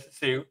it's a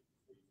suit.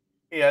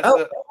 He has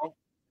the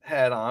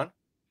head on,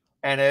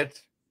 and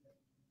it's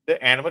the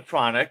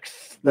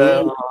animatronics,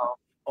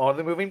 all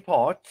the moving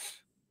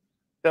parts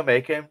to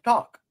make him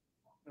talk,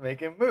 to make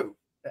him move,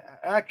 the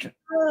action.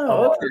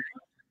 Oh, okay.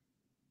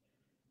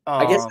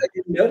 I guess I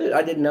didn't know that.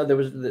 I didn't know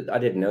I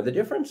didn't know the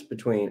difference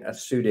between a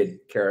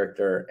suited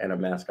character and a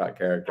mascot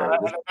character.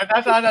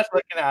 That's how that's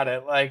looking at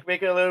it. Like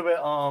make it a little bit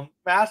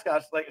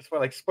mascots like it's for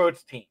like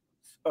sports teams.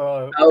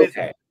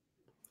 Okay.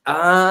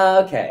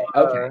 Okay.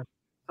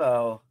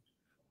 So,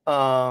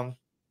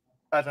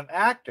 as an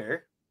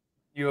actor,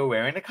 you were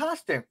wearing a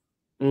costume.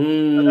 So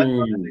that's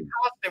a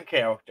costume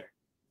character.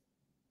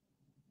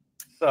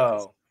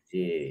 So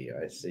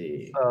I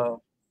see.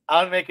 So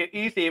I'll make it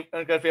easy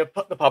because we have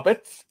the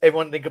puppets.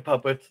 Everyone think of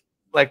puppets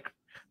like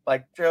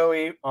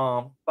Joey,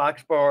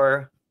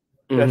 Foxborough.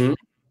 That's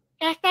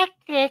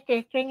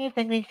when you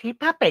think we see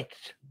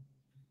puppets.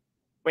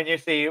 When you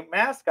see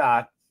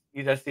mascots,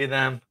 you just see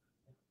them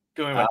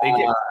doing what they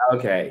do.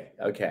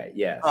 Okay,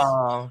 yes.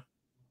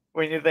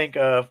 When you think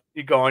of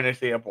you going to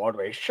see a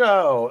Broadway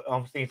show,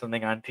 seeing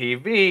something on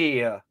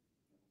TV,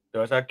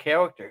 those are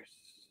characters.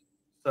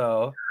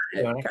 So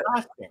you're in a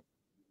costume.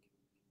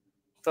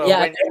 So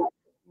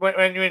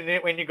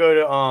when you go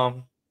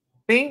to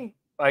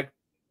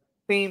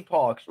theme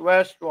parks,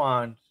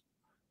 restaurants,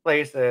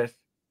 places,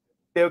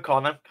 they'll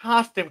call them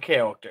costume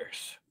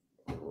characters.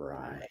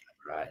 Right.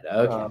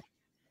 Okay.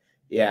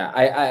 Yeah,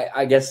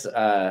 I guess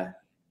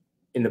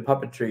in the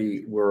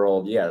puppetry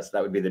world, yes,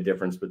 that would be the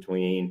difference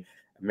between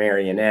a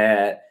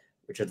marionette,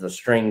 which is the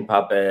string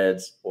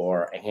puppets,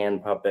 or a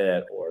hand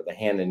puppet, or the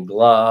hand and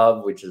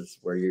glove, which is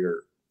where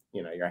your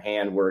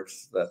hand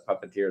works the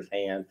puppeteer's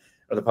hand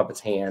or the puppet's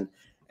hand,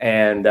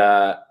 and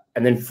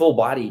then full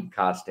body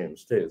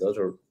costumes too. Those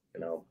are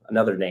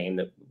another name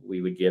that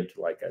we would give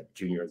to like a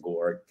Junior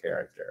Gore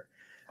character.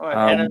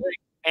 And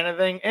the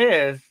thing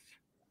is,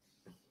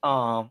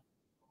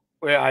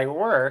 where I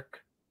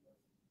work,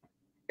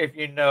 if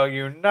you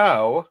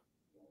know,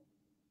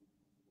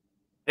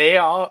 they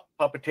are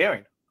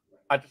puppeteering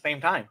at the same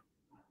time.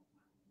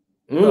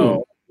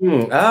 So,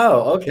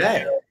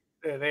 okay.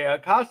 They are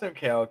costume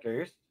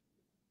characters.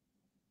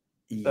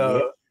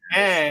 So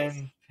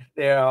and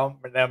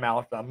their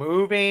mouths are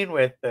moving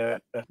with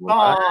the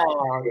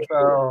song.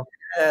 So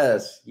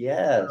yes.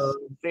 So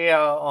they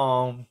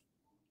are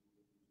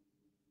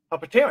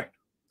puppeteering.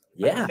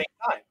 Yeah. At the same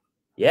time.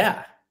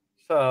 Yeah.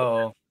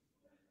 So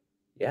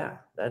yeah,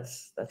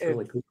 that's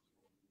really cool.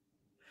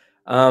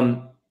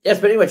 Yes,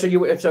 but anyway,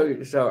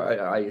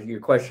 your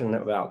question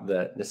about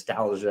the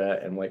nostalgia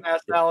and what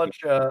of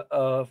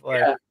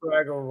like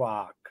Fraggle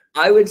Rock.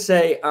 I would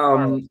say,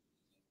 but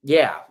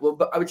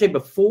I would say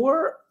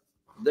before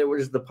there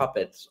was the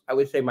puppets, I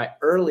would say my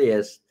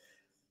earliest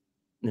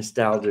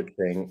nostalgic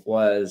thing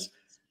was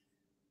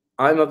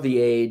I'm of the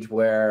age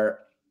where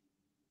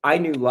I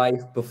knew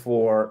life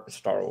before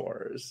Star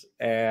Wars.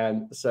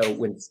 And so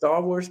when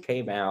Star Wars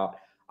came out,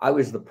 I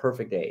was the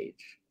perfect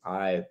age.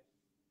 I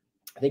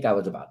think I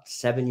was about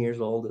 7 years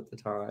old at the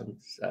time.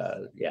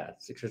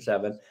 6 or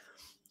 7.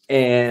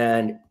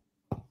 And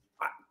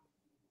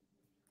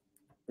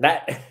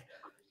that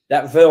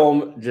that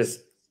film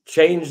just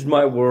changed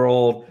my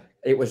world.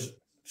 It was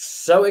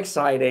so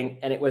exciting,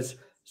 and it was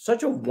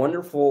such a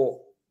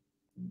wonderful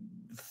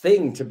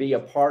thing to be a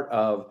part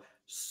of,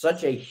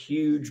 such a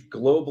huge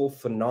global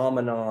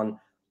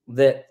phenomenon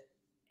that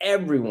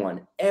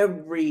everyone,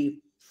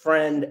 every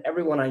friend,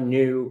 everyone I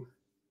knew,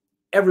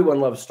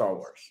 everyone loved Star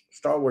Wars.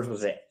 Star Wars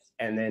was it.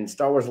 And then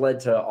Star Wars led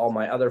to all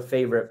my other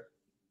favorite.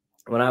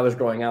 When I was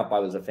growing up, I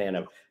was a fan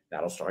of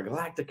Battlestar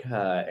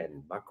Galactica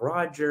and Buck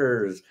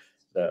Rogers,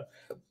 the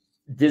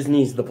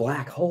Disney's The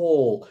Black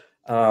Hole,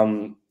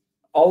 all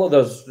of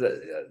those,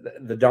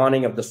 the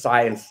dawning of the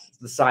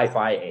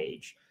sci-fi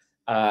age.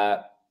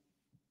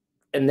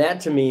 And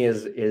that to me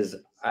is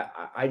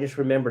I just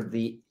remember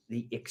the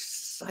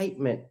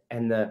excitement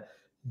and the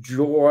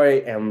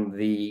joy and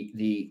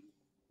the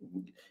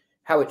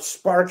how it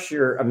sparks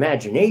your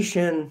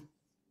imagination,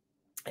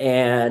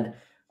 and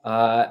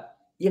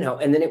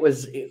and then it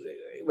was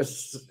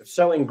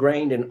so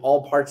ingrained in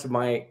all parts of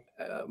my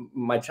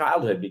my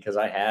childhood, because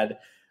I had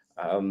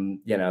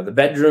the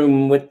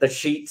bedroom with the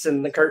sheets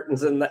and the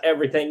curtains and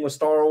everything was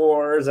Star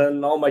Wars,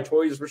 and all my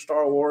toys were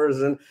Star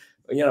Wars, and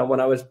when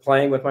I was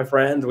playing with my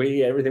friends,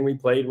 everything we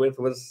played with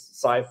was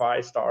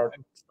sci-fi, Star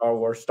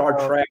Wars,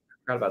 Star Trek.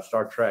 I forgot about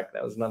Star Trek.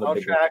 That was another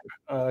big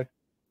one.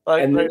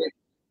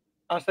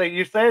 I'll say,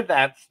 you said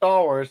that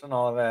Star Wars and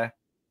all of that.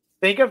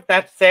 Think of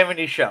that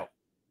 70s show.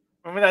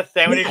 Remember that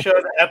 70s show,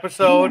 the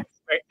episode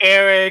where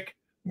Eric,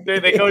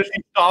 they go to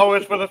see Star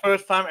Wars for the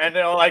first time, and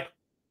they're like,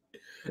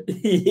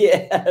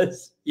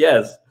 yes,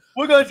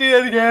 we're going to see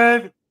that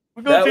again.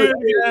 We're going to see it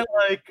again.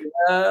 Like,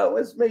 it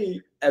was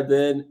me. And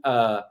then,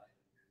 so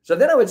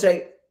then I would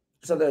say,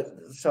 there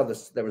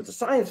was the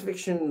science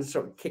fiction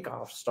sort of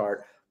kickoff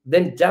start.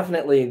 Then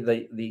definitely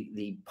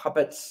the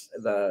puppets,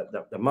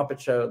 the Muppet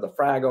Show, the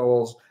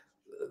Fraggles.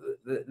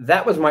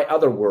 That was my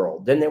other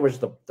world. Then there was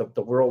the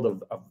world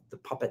of the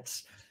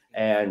puppets,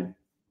 and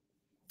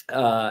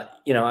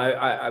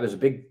I was a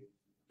big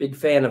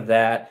fan of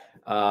that.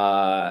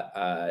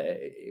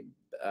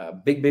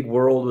 Big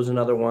World was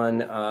another one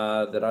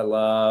that I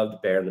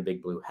loved. Bear in the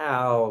Big Blue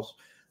House.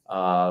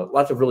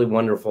 Lots of really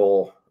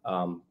wonderful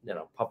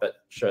puppet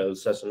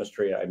shows. Sesame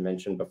Street, I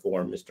mentioned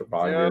before. Mr.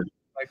 Rogers.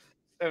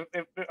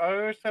 If I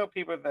always tell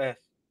people this: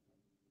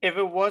 if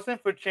it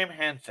wasn't for Jim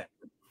Henson,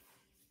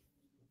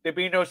 there'd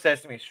be no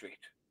Sesame Street.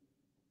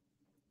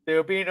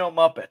 There'll be no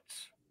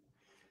Muppets.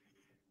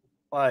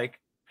 Like,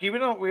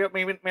 people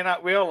may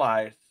not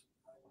realize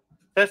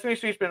Sesame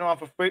Street's been on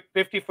for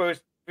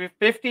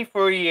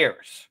 54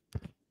 years.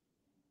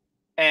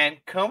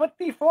 And Kermit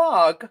the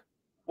Frog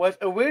was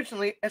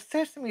originally a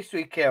Sesame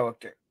Street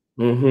character.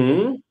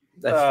 Mm-hmm.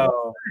 That's right.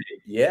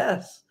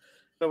 Yes.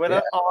 So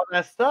without all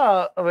that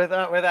stuff,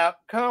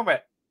 without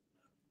Kermit,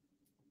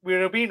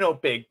 there'll be no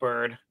Big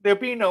Bird. There'll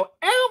be no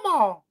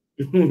Elmo.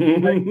 There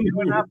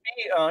would not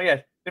be.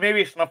 There may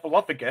be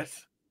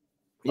Snuffleupagus.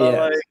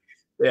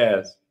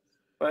 Yes.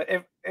 But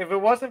if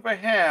it wasn't for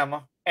him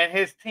and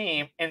his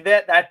team, and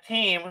that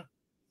team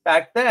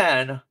back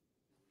then,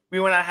 we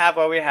would not have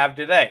what we have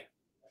today.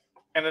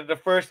 And they're the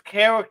first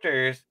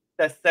characters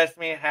that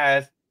Sesame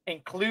has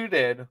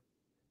inclusively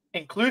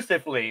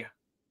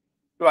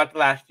throughout the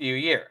last few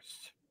years.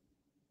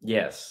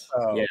 Yes.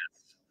 Yes.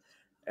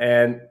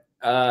 And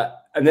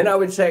then I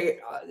would say,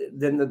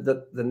 then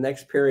the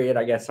next period,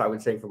 I guess I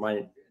would say, for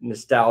my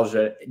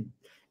nostalgia,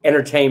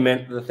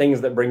 entertainment, the things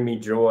that bring me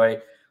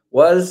joy,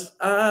 was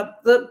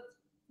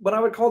what I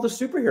would call the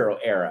superhero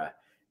era.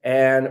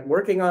 And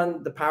working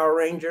on the Power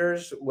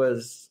Rangers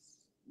was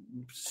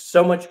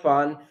so much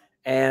fun.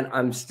 And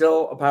I'm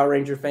still a Power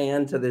Ranger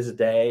fan to this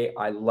day.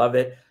 I love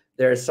it.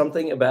 There's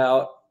something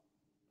about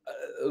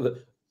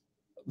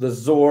the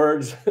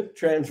Zords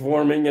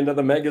transforming into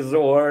the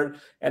Megazord,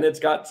 and it's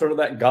got sort of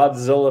that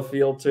Godzilla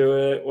feel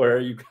to it, where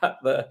you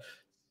got the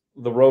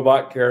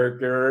robot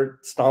character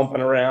stomping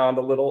around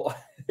a little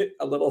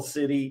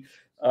city.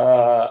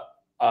 I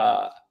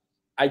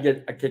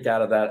get a kick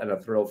out of that and a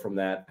thrill from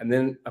that. And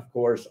then, of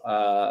course,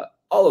 all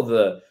of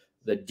the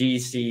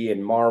DC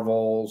and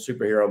Marvel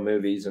superhero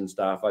movies and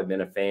stuff. I've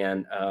been a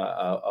fan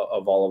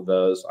of all of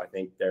those. I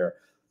think they're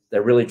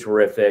really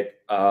terrific.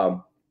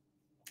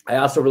 I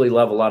also really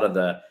love a lot of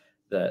the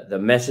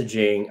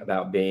messaging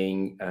about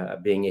being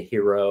a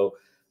hero,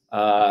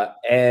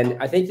 and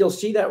I think you'll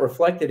see that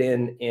reflected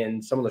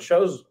in some of the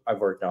shows I've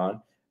worked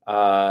on.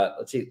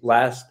 Let's see,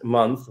 last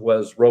month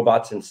was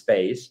Robots in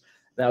Space.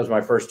 That was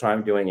my first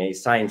time doing a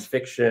science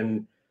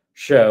fiction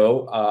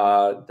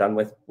show done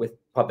with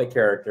puppet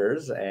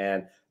characters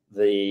and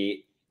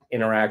the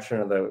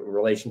interaction of the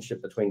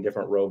relationship between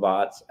different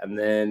robots. And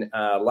then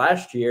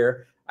last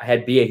year I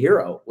had Be a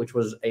Hero, which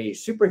was a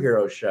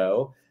superhero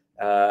show.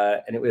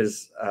 And it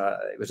was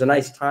a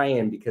nice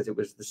tie-in, because it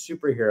was the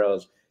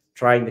superheroes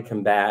trying to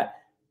combat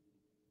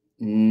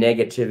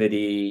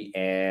negativity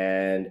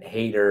and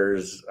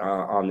haters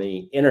on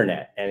the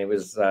internet. And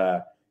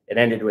it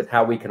ended with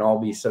how we can all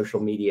be social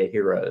media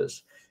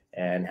heroes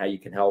and how you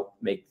can help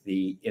make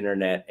the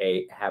internet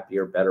a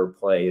happier, better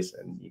place,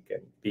 and you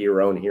can be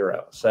your own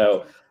hero.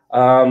 So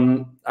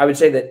I would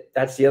say that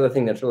that's the other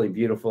thing that's really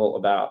beautiful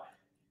about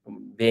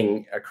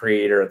being a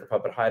creator at the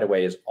Puppet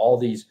Hideaway is all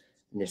these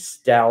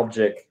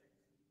nostalgic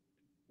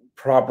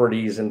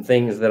properties and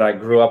things that I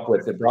grew up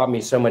with that brought me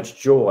so much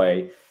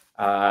joy.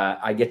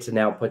 I get to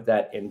now put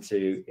that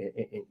into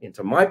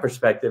my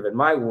perspective and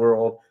my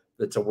world.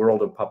 That's a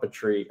world of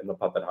puppetry and the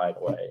Puppet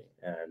Hideaway,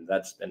 and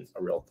that's been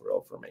a real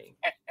thrill for me.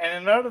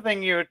 And another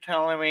thing you were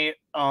telling me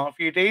a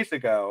few days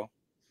ago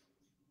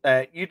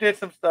that you did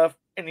some stuff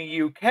in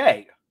the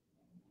UK.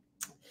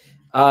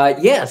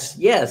 Yes.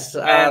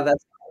 And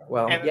That's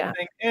well, And yeah. the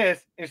thing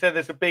is, you said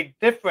there's a big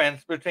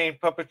difference between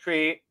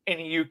puppetry in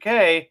the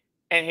UK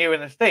and here in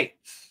the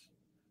States.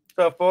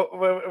 So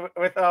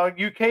with our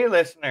UK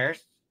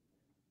listeners,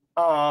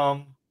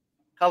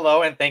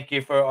 hello and thank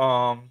you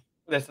for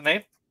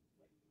listening.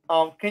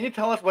 Can you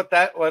tell us what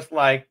that was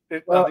like, the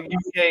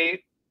UK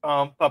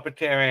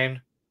puppeteering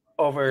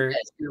over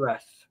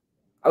US?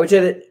 I would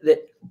say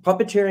that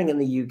puppeteering in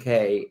the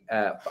UK,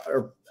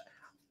 or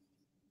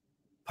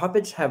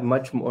puppets have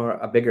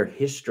a bigger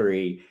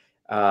history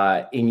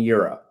in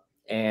Europe,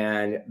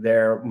 and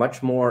they're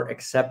much more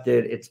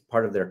accepted. It's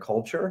part of their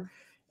culture.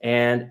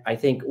 And I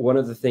think one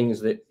of the things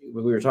that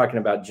we were talking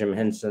about, Jim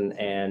Henson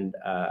and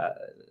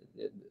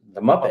the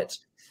Muppets,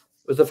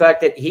 was the fact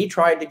that he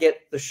tried to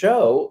get the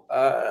show,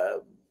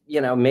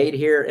 made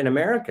here in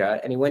America,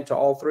 and he went to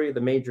all three of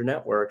the major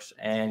networks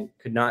and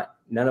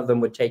none of them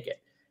would take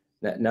it.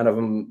 None of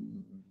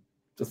them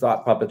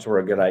thought puppets were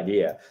a good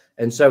idea.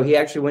 And so he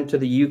actually went to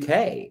the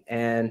UK,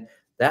 and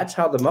that's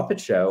how the Muppet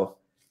Show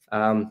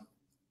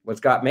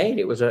got made.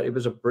 It was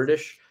a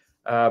British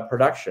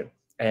production.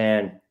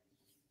 And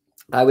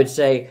I would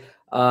say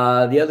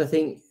the other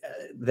thing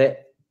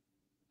that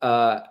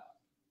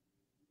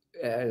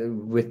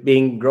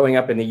with growing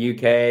up in the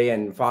UK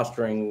and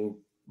fostering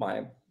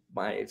my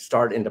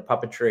start into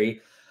puppetry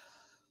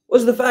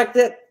was the fact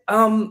that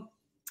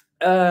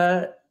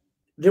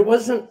there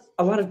wasn't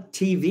a lot of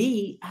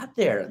TV out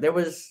there. There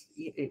was,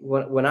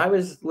 when I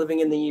was living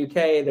in the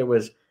UK, there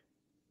was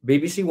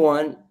BBC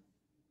One,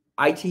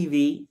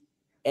 ITV,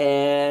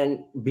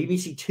 and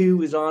BBC Two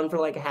was on for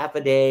like half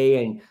a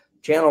day, and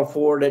Channel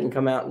 4 didn't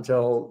come out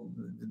until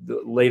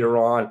later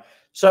on.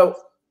 So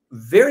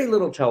very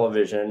little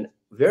television,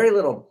 very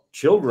little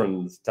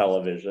children's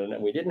television,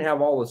 and we didn't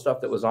have all the stuff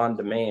that was on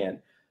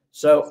demand.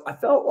 So I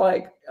felt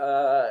like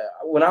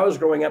when I was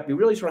growing up, you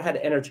really sort of had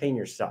to entertain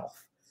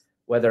yourself.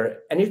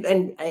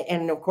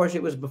 And of course,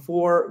 it was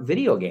before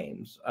video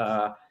games.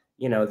 The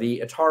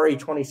Atari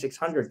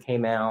 2600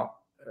 came out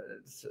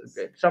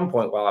at some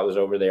point while I was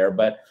over there,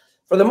 but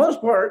for the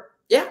most part,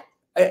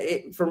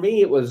 for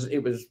me, it was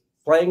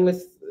playing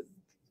with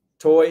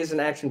toys and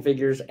action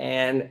figures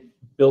and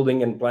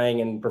building and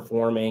playing and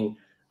performing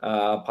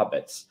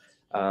puppets.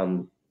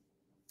 Punch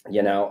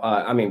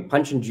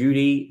and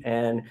Judy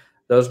and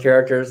those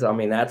characters.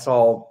 That's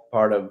all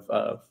part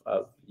of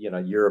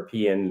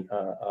European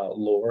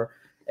lore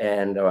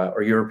and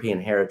or European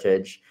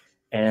heritage.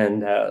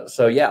 And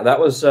that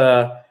was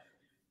a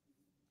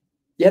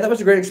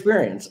great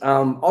experience.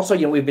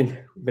 Also, we've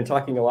been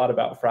talking a lot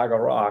about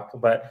Fraggle Rock,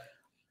 but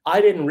I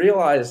didn't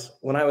realize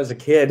when I was a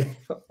kid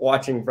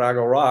watching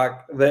Fraggle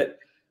Rock that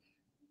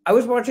I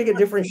was watching a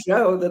different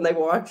show than they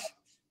watch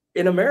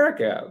in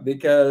America,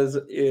 because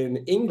in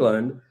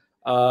England,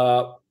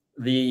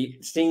 the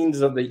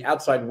scenes of the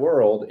outside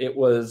world, it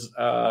was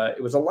a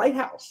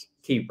lighthouse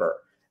keeper,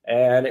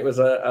 and it was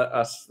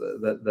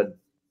the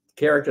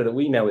character that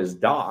we know as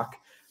Doc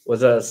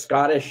was a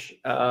Scottish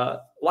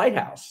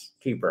lighthouse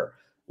keeper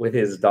with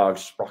his dog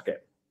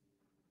Sprocket.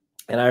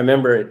 And I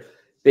remember it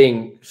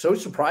being so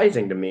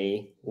surprising to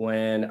me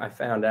when I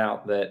found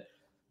out that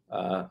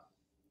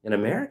in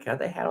America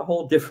they had a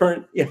whole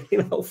different,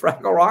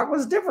 Fraggle Rock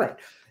was different,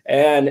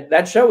 and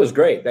that show was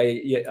great.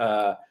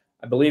 I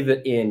believe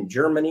that in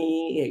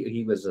Germany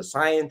he was a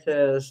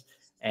scientist,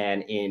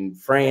 and in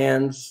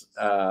France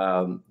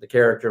the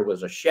character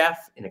was a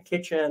chef in a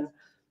kitchen,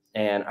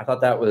 and I thought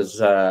that was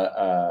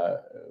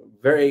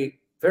very,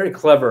 very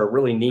clever,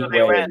 really neat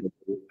way.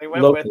 They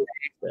went with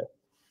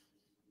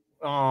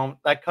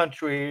like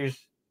countries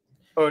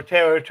or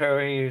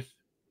territories,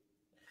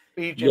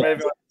 region,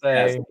 everyone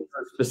say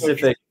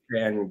specific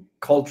and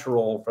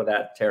cultural for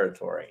that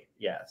territory.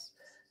 Yes,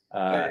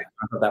 I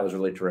thought that was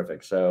really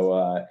terrific. So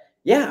I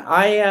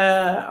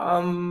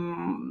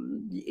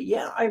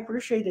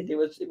appreciate it.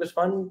 It was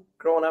fun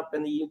growing up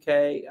in the UK.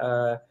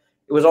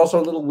 It was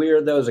also a little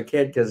weird though as a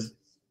kid, because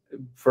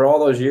for all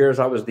those years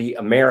I was the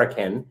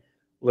American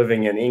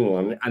living in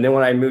England, and then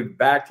when I moved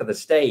back to the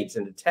States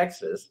into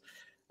Texas,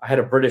 I had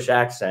a British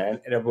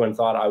accent, and everyone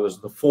thought I was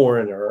the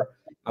foreigner.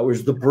 I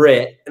was the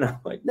Brit, and I'm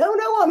like, no,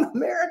 I'm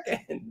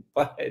American.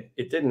 But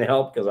it didn't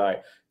help, because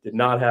I did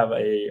not have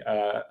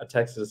a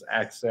Texas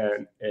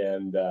accent,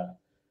 and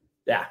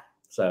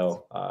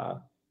So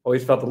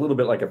always felt a little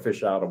bit like a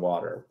fish out of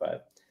water,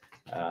 but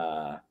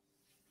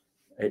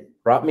it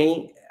brought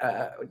me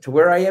to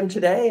where I am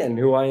today and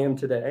who I am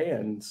today.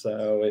 And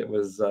so it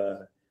was,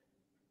 I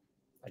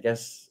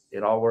guess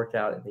it all worked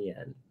out in the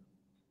end.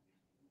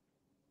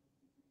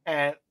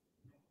 And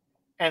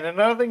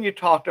another thing you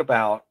talked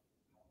about,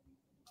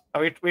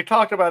 we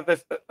talked about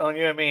this on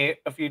you and me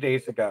a few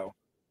days ago.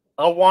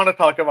 I want to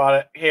talk about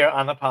it here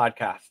on the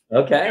podcast.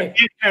 Okay.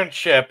 Your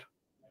internship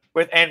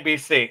with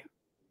NBC.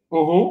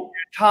 Mm-hmm. Your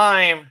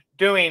time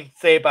doing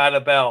Saved by the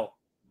Bell.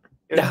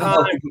 Your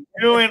time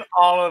doing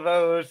all of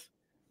those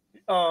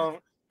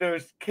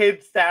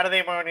kids'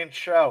 Saturday morning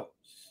shows.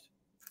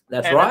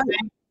 That's right.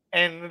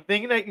 And the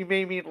thing that you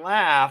made me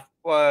laugh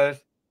was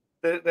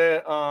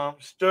the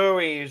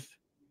stories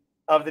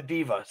of the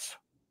divas,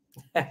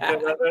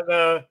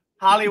 the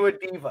Hollywood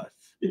divas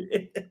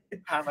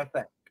kind of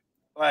thing.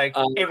 Like,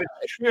 if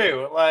it's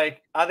true,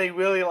 like, are they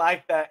really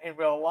like that in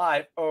real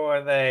life, or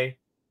are they?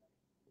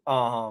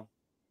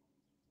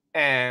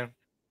 And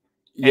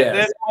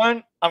this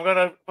one, I'm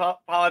gonna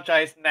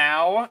apologize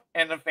now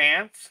in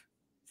advance.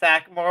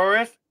 Zach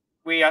Morris,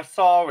 we are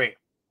sorry.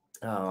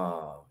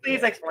 Oh,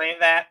 please explain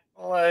that.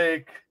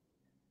 Like,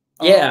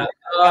 sure.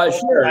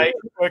 Like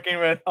working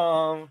with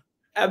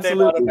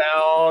absolutely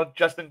Bell,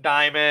 Justin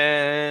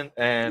Diamond,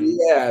 and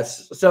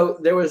yes. So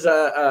there was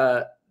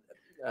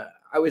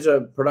I was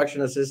a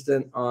production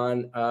assistant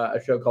on a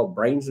show called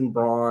Brains and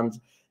Bronze,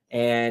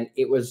 and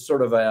it was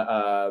sort of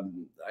a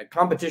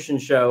competition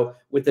show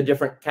with the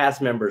different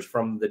cast members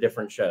from the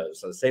different shows.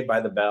 So Saved by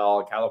the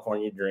Bell,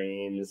 California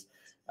Dreams.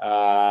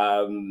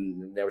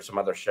 There were some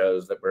other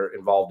shows that were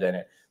involved in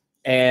it,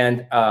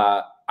 and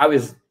I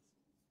was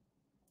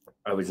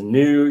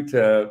new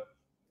to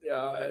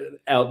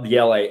out the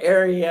LA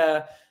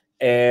area,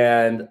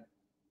 and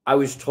I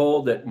was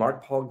told that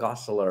Mark Paul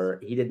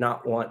Gosselaar, he did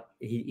not want,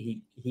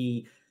 he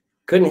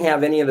couldn't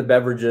have any of the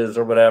beverages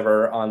or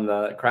whatever on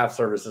the craft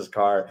services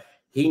car.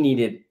 He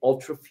needed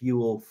Ultra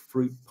Fuel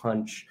fruit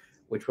punch,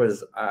 which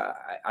was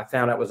I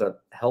found out was a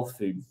health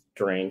food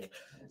drink.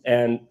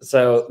 And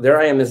so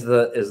there I am as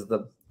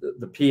the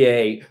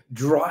PA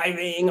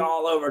driving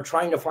all over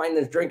trying to find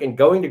this drink and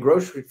going to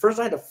grocery. First,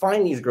 I had to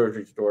find these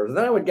grocery stores, and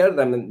then I would go to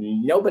them,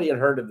 and nobody had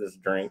heard of this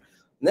drink.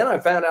 And then I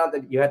found out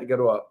that you had to go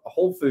to a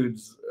Whole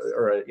Foods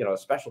or a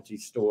specialty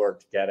store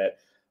to get it.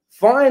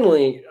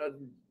 Finally,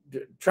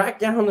 tracked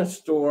down the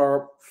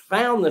store,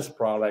 found this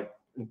product,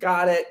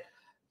 got it,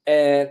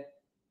 and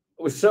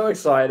was so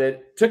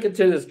excited. Took it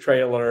to this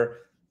trailer,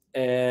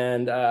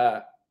 and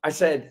I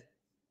said,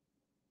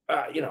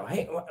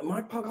 hey,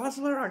 Mark Paul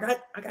Gosselaar,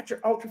 I got your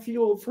Ultra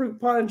Fuel fruit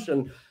punch.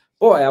 And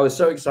boy, I was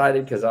so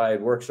excited because I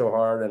had worked so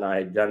hard and I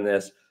had done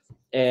this.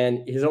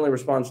 And his only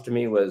response to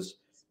me was,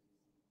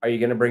 "Are you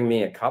going to bring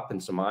me a cup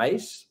and some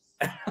ice?"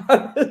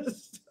 I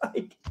was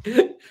like,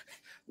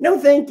 no,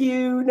 thank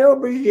you. No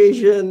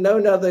appreciation. No,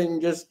 nothing.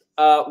 Just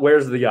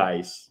where's the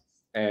ice?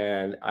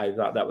 And I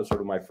thought that was sort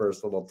of my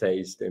first little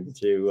taste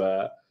into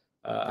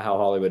how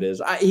Hollywood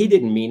is. He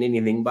didn't mean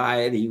anything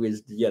by it. He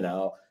was,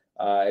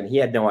 and he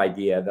had no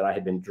idea that I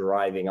had been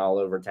driving all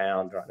over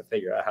town trying to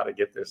figure out how to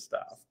get this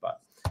stuff. But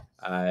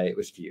it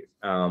was cute.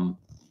 But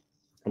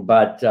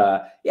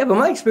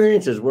my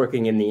experiences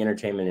working in the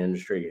entertainment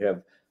industry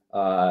have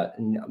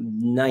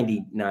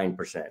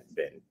 99%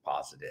 been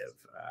positive.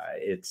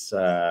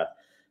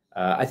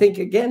 I think,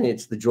 again,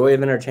 it's the joy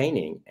of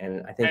entertaining.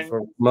 And I think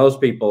for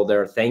most people,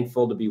 they're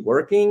thankful to be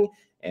working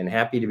and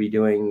happy to be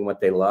doing what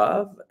they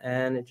love.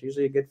 And it's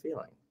usually a good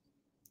feeling.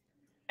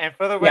 And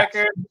for the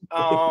record,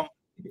 I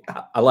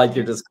like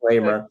your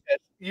disclaimer.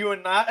 You are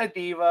not a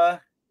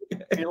diva.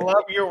 You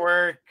love your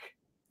work.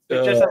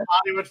 It's just a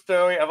Hollywood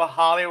story of a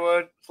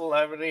Hollywood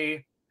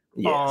celebrity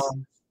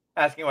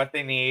asking what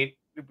they need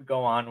to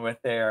go on with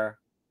their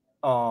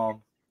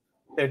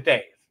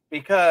days.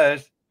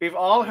 Because we've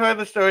all heard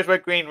the stories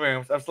about green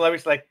rooms of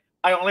celebrities like,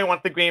 I only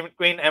want the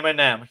green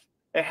M&Ms.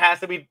 It has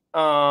to be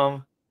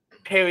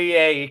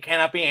Perrier. It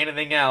cannot be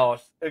anything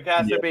else. It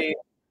has to be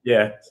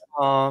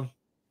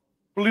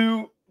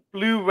Blue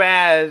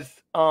Raz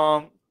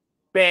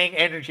Bang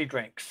energy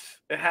drinks.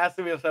 It has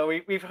to be. So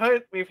we've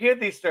heard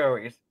these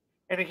stories,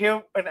 and to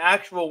hear an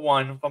actual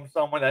one from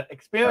someone that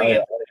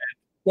experienced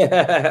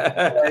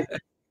it,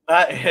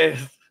 that is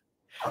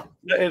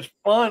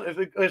fun.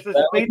 It's this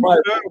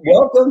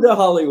welcome to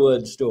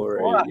Hollywood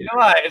story.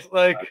 It's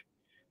like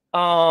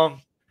I'm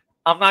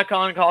not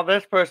going to call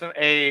this person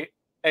a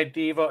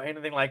diva or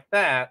anything like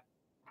that.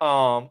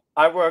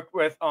 I work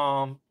with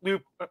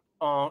Loop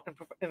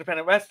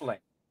Independent Wrestling.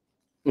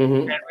 Mm-hmm.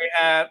 And we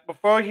had,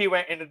 before he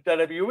went into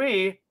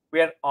WWE, we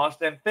had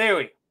Austin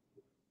Theory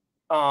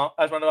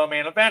as one of our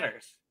main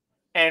eventers.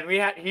 And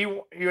he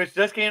was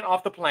just getting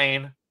off the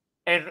plane,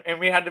 and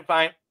we had to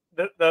find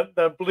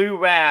the blue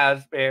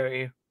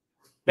raspberry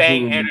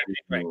Bang energy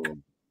drink.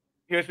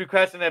 He was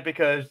requesting it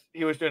because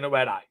he was doing a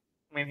red eye.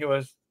 I mean, he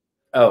was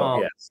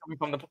coming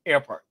from the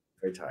airport.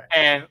 Very tired.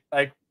 And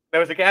like there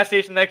was a gas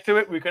station next to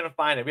it, we couldn't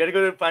find it. We had to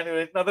go to find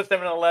another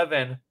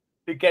 7-Eleven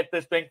to get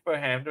this drink for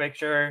him to make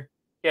sure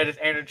get his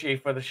energy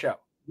for the show.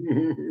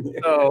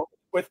 So,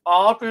 with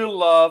all through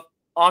love,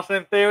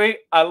 Austin Theory,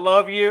 I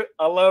love you.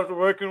 I loved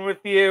working with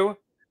you.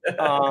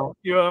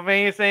 You're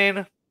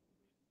amazing.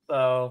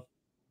 So,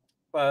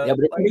 Yeah, but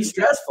but it can like be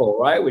stressful,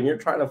 right? When you're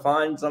trying to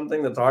find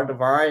something that's hard to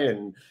find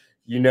and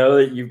you know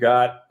that you've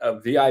got a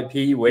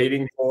VIP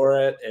waiting for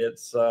it.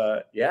 It's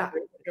yeah.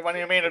 you're one of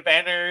your main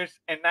eventers,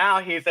 and now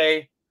he's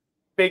a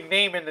big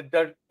name in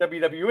the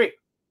WWE.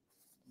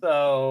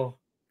 So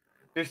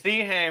to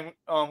see him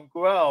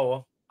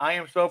grow, I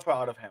am so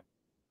proud of him.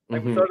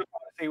 I'm so proud to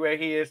see where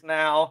he is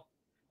now.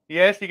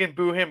 Yes, you can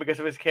boo him because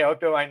of his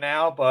character right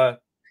now,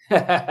 but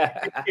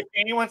if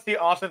anyone see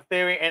Austin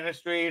Theory in the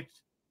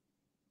streets,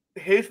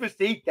 his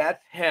physique,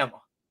 that's him.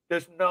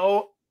 There's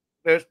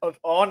it's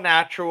all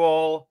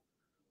natural,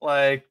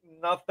 like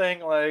nothing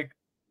like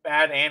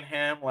bad in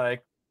him.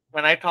 Like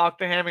when I talked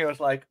to him, he was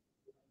like,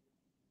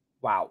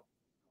 wow.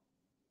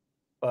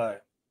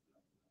 But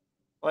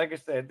like I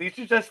said, these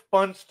are just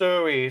fun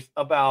stories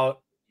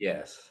about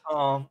Yes.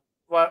 well,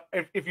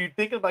 if you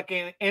think about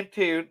getting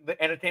into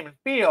the entertainment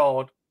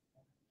field,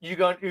 you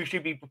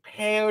should be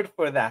prepared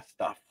for that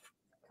stuff.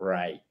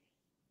 Right.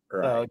 So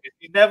Right.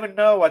 you never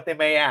know what they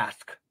may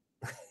ask.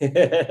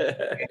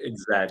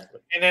 Exactly.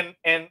 And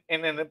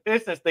in the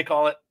business they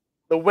call it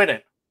the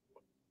winning.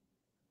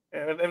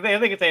 If I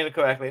think it's saying it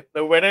correctly,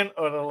 the winning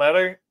or the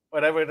letter,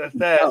 whatever that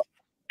says,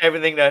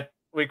 everything that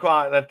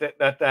require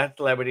that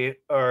celebrity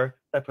or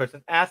that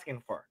person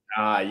asking for.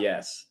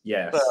 Yes.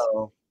 Yes.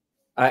 So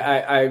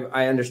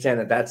I understand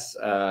that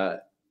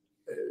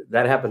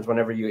that happens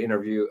whenever you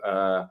interview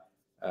a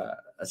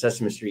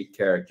Sesame Street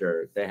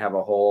character. They have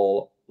a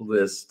whole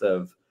list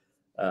of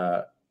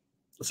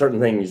certain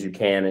things you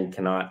can and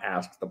cannot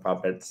ask the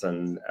puppets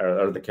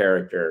or the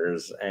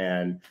characters,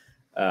 and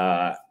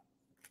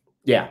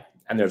yeah,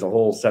 and there's a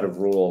whole set of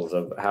rules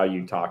of how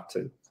you talk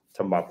to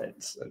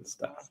Muppets and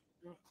stuff.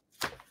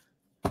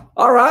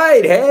 All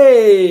right,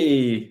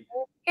 hey.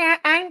 Yeah,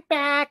 I'm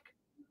back.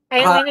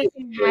 I Hi. want to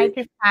say hi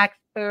to Fox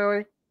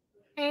first.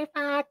 Hey,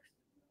 Fox.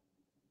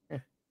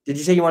 Did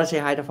you say you want to say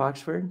hi to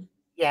Foxford?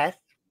 Yes.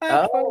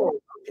 Oh,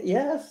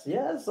 yes,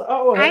 yes.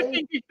 Oh, I hey.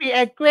 think it'd be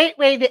a great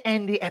way to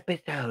end the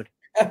episode.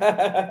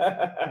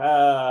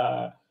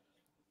 Hi,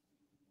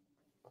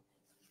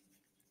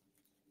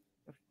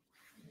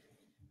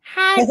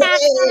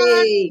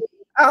 Foxford. Hey!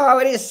 Oh,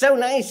 it is so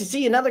nice to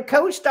see another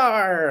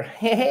co-star.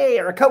 Hey,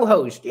 or a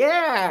co-host.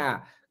 Yeah.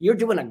 You're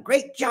doing a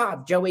great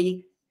job,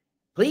 Joey.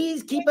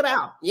 Please keep it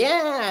up.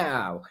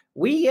 Yeah.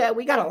 We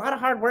got a lot of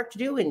hard work to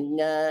do, and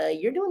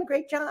you're doing a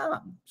great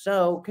job.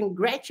 So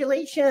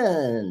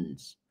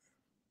congratulations.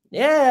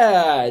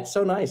 Yeah, it's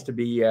so nice to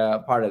be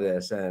part of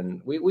this,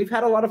 and we've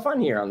had a lot of fun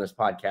here on this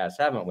podcast,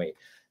 haven't we?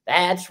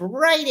 That's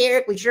right,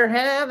 Eric. We sure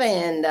have,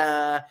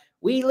 and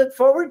we look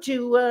forward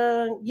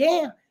to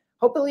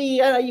hopefully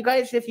you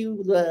guys, if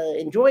you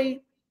enjoy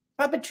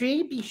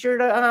puppetry, be sure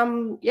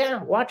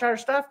to watch our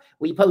stuff.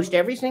 We post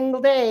every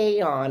single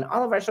day on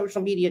all of our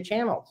social media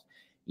channels.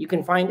 You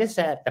can find us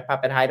at the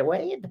Puppet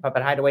Hideaway at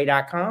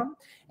thepuppethideaway.com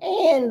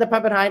and the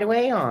Puppet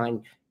Hideaway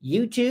on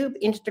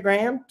YouTube,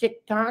 Instagram,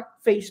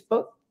 TikTok,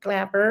 Facebook,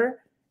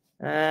 Clapper.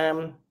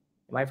 Am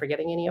I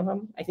forgetting any of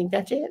them? I think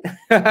that's it.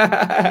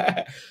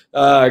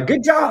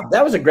 Good job.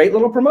 That was a great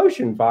little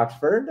promotion,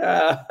 Foxford.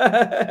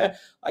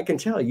 I can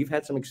tell you've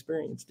had some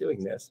experience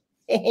doing this.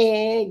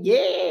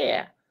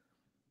 Yeah.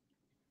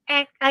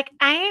 And like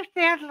I am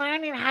still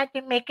learning how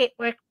to make it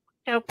work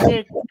so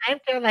good. I'm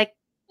still like,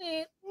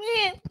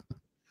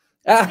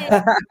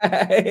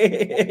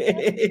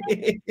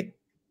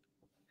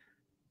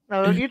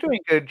 no, you're doing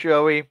good,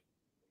 Joey.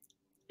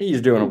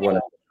 He's doing a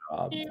wonderful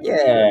job.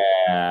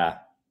 Yeah.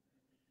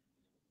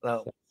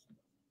 So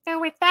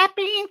with that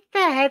being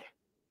said,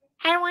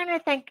 I want to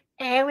thank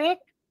Eric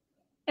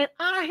and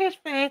all his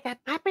friends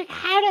at Puppet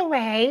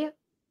Hideaway.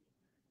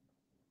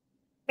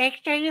 Make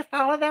sure you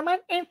follow them on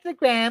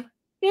Instagram,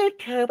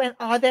 YouTube, and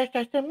all their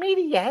social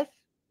medias.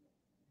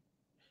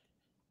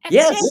 And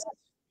Yes.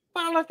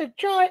 follow the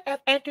Joy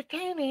of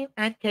Entertaining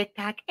on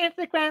TikTok,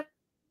 Instagram,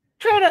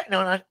 Twitter,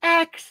 known as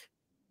X,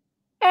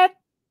 at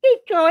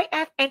the Joy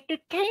of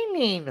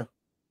Entertaining.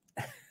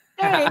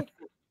 And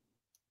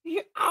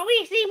you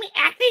always see me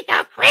acting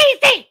so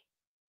crazy.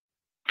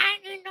 I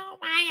don't know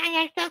why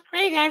I act so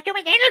crazy. I have too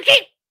much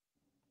energy.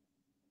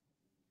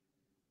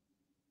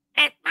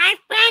 And my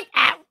friends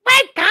at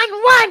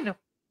Redcon 1,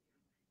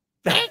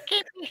 they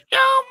give me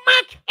so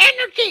much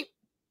energy.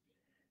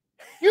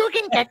 You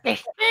can get the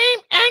same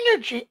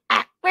energy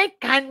at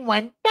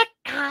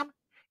redcon1.com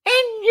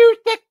and use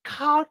the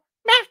code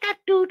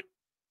MascotDude,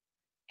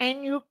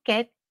 and you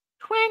get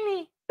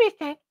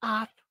 20%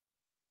 off.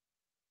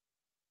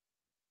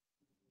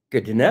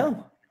 Good to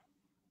know.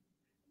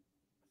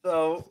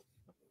 So,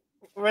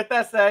 with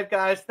that said,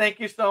 guys, thank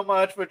you so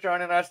much for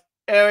joining us.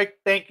 Eric,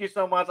 thank you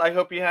so much. I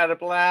hope you had a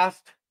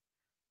blast.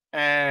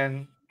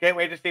 And can't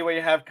wait to see what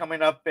you have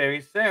coming up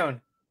very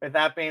soon. With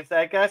that being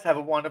said, guys, have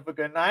a wonderful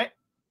good night,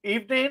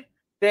 evening,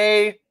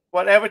 day,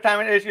 whatever time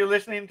it is you're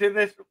listening to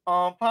this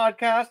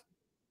podcast.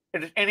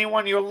 If there's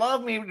anyone you'd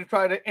love me to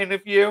try to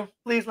interview,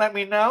 please let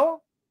me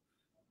know.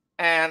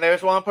 And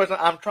there's one person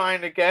I'm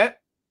trying to get.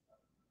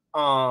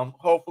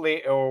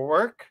 Hopefully it will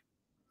work.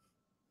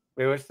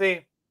 We will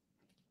see.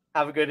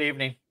 Have a good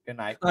evening. Good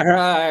night. All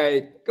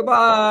right.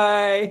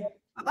 Goodbye.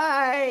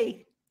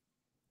 Bye-bye.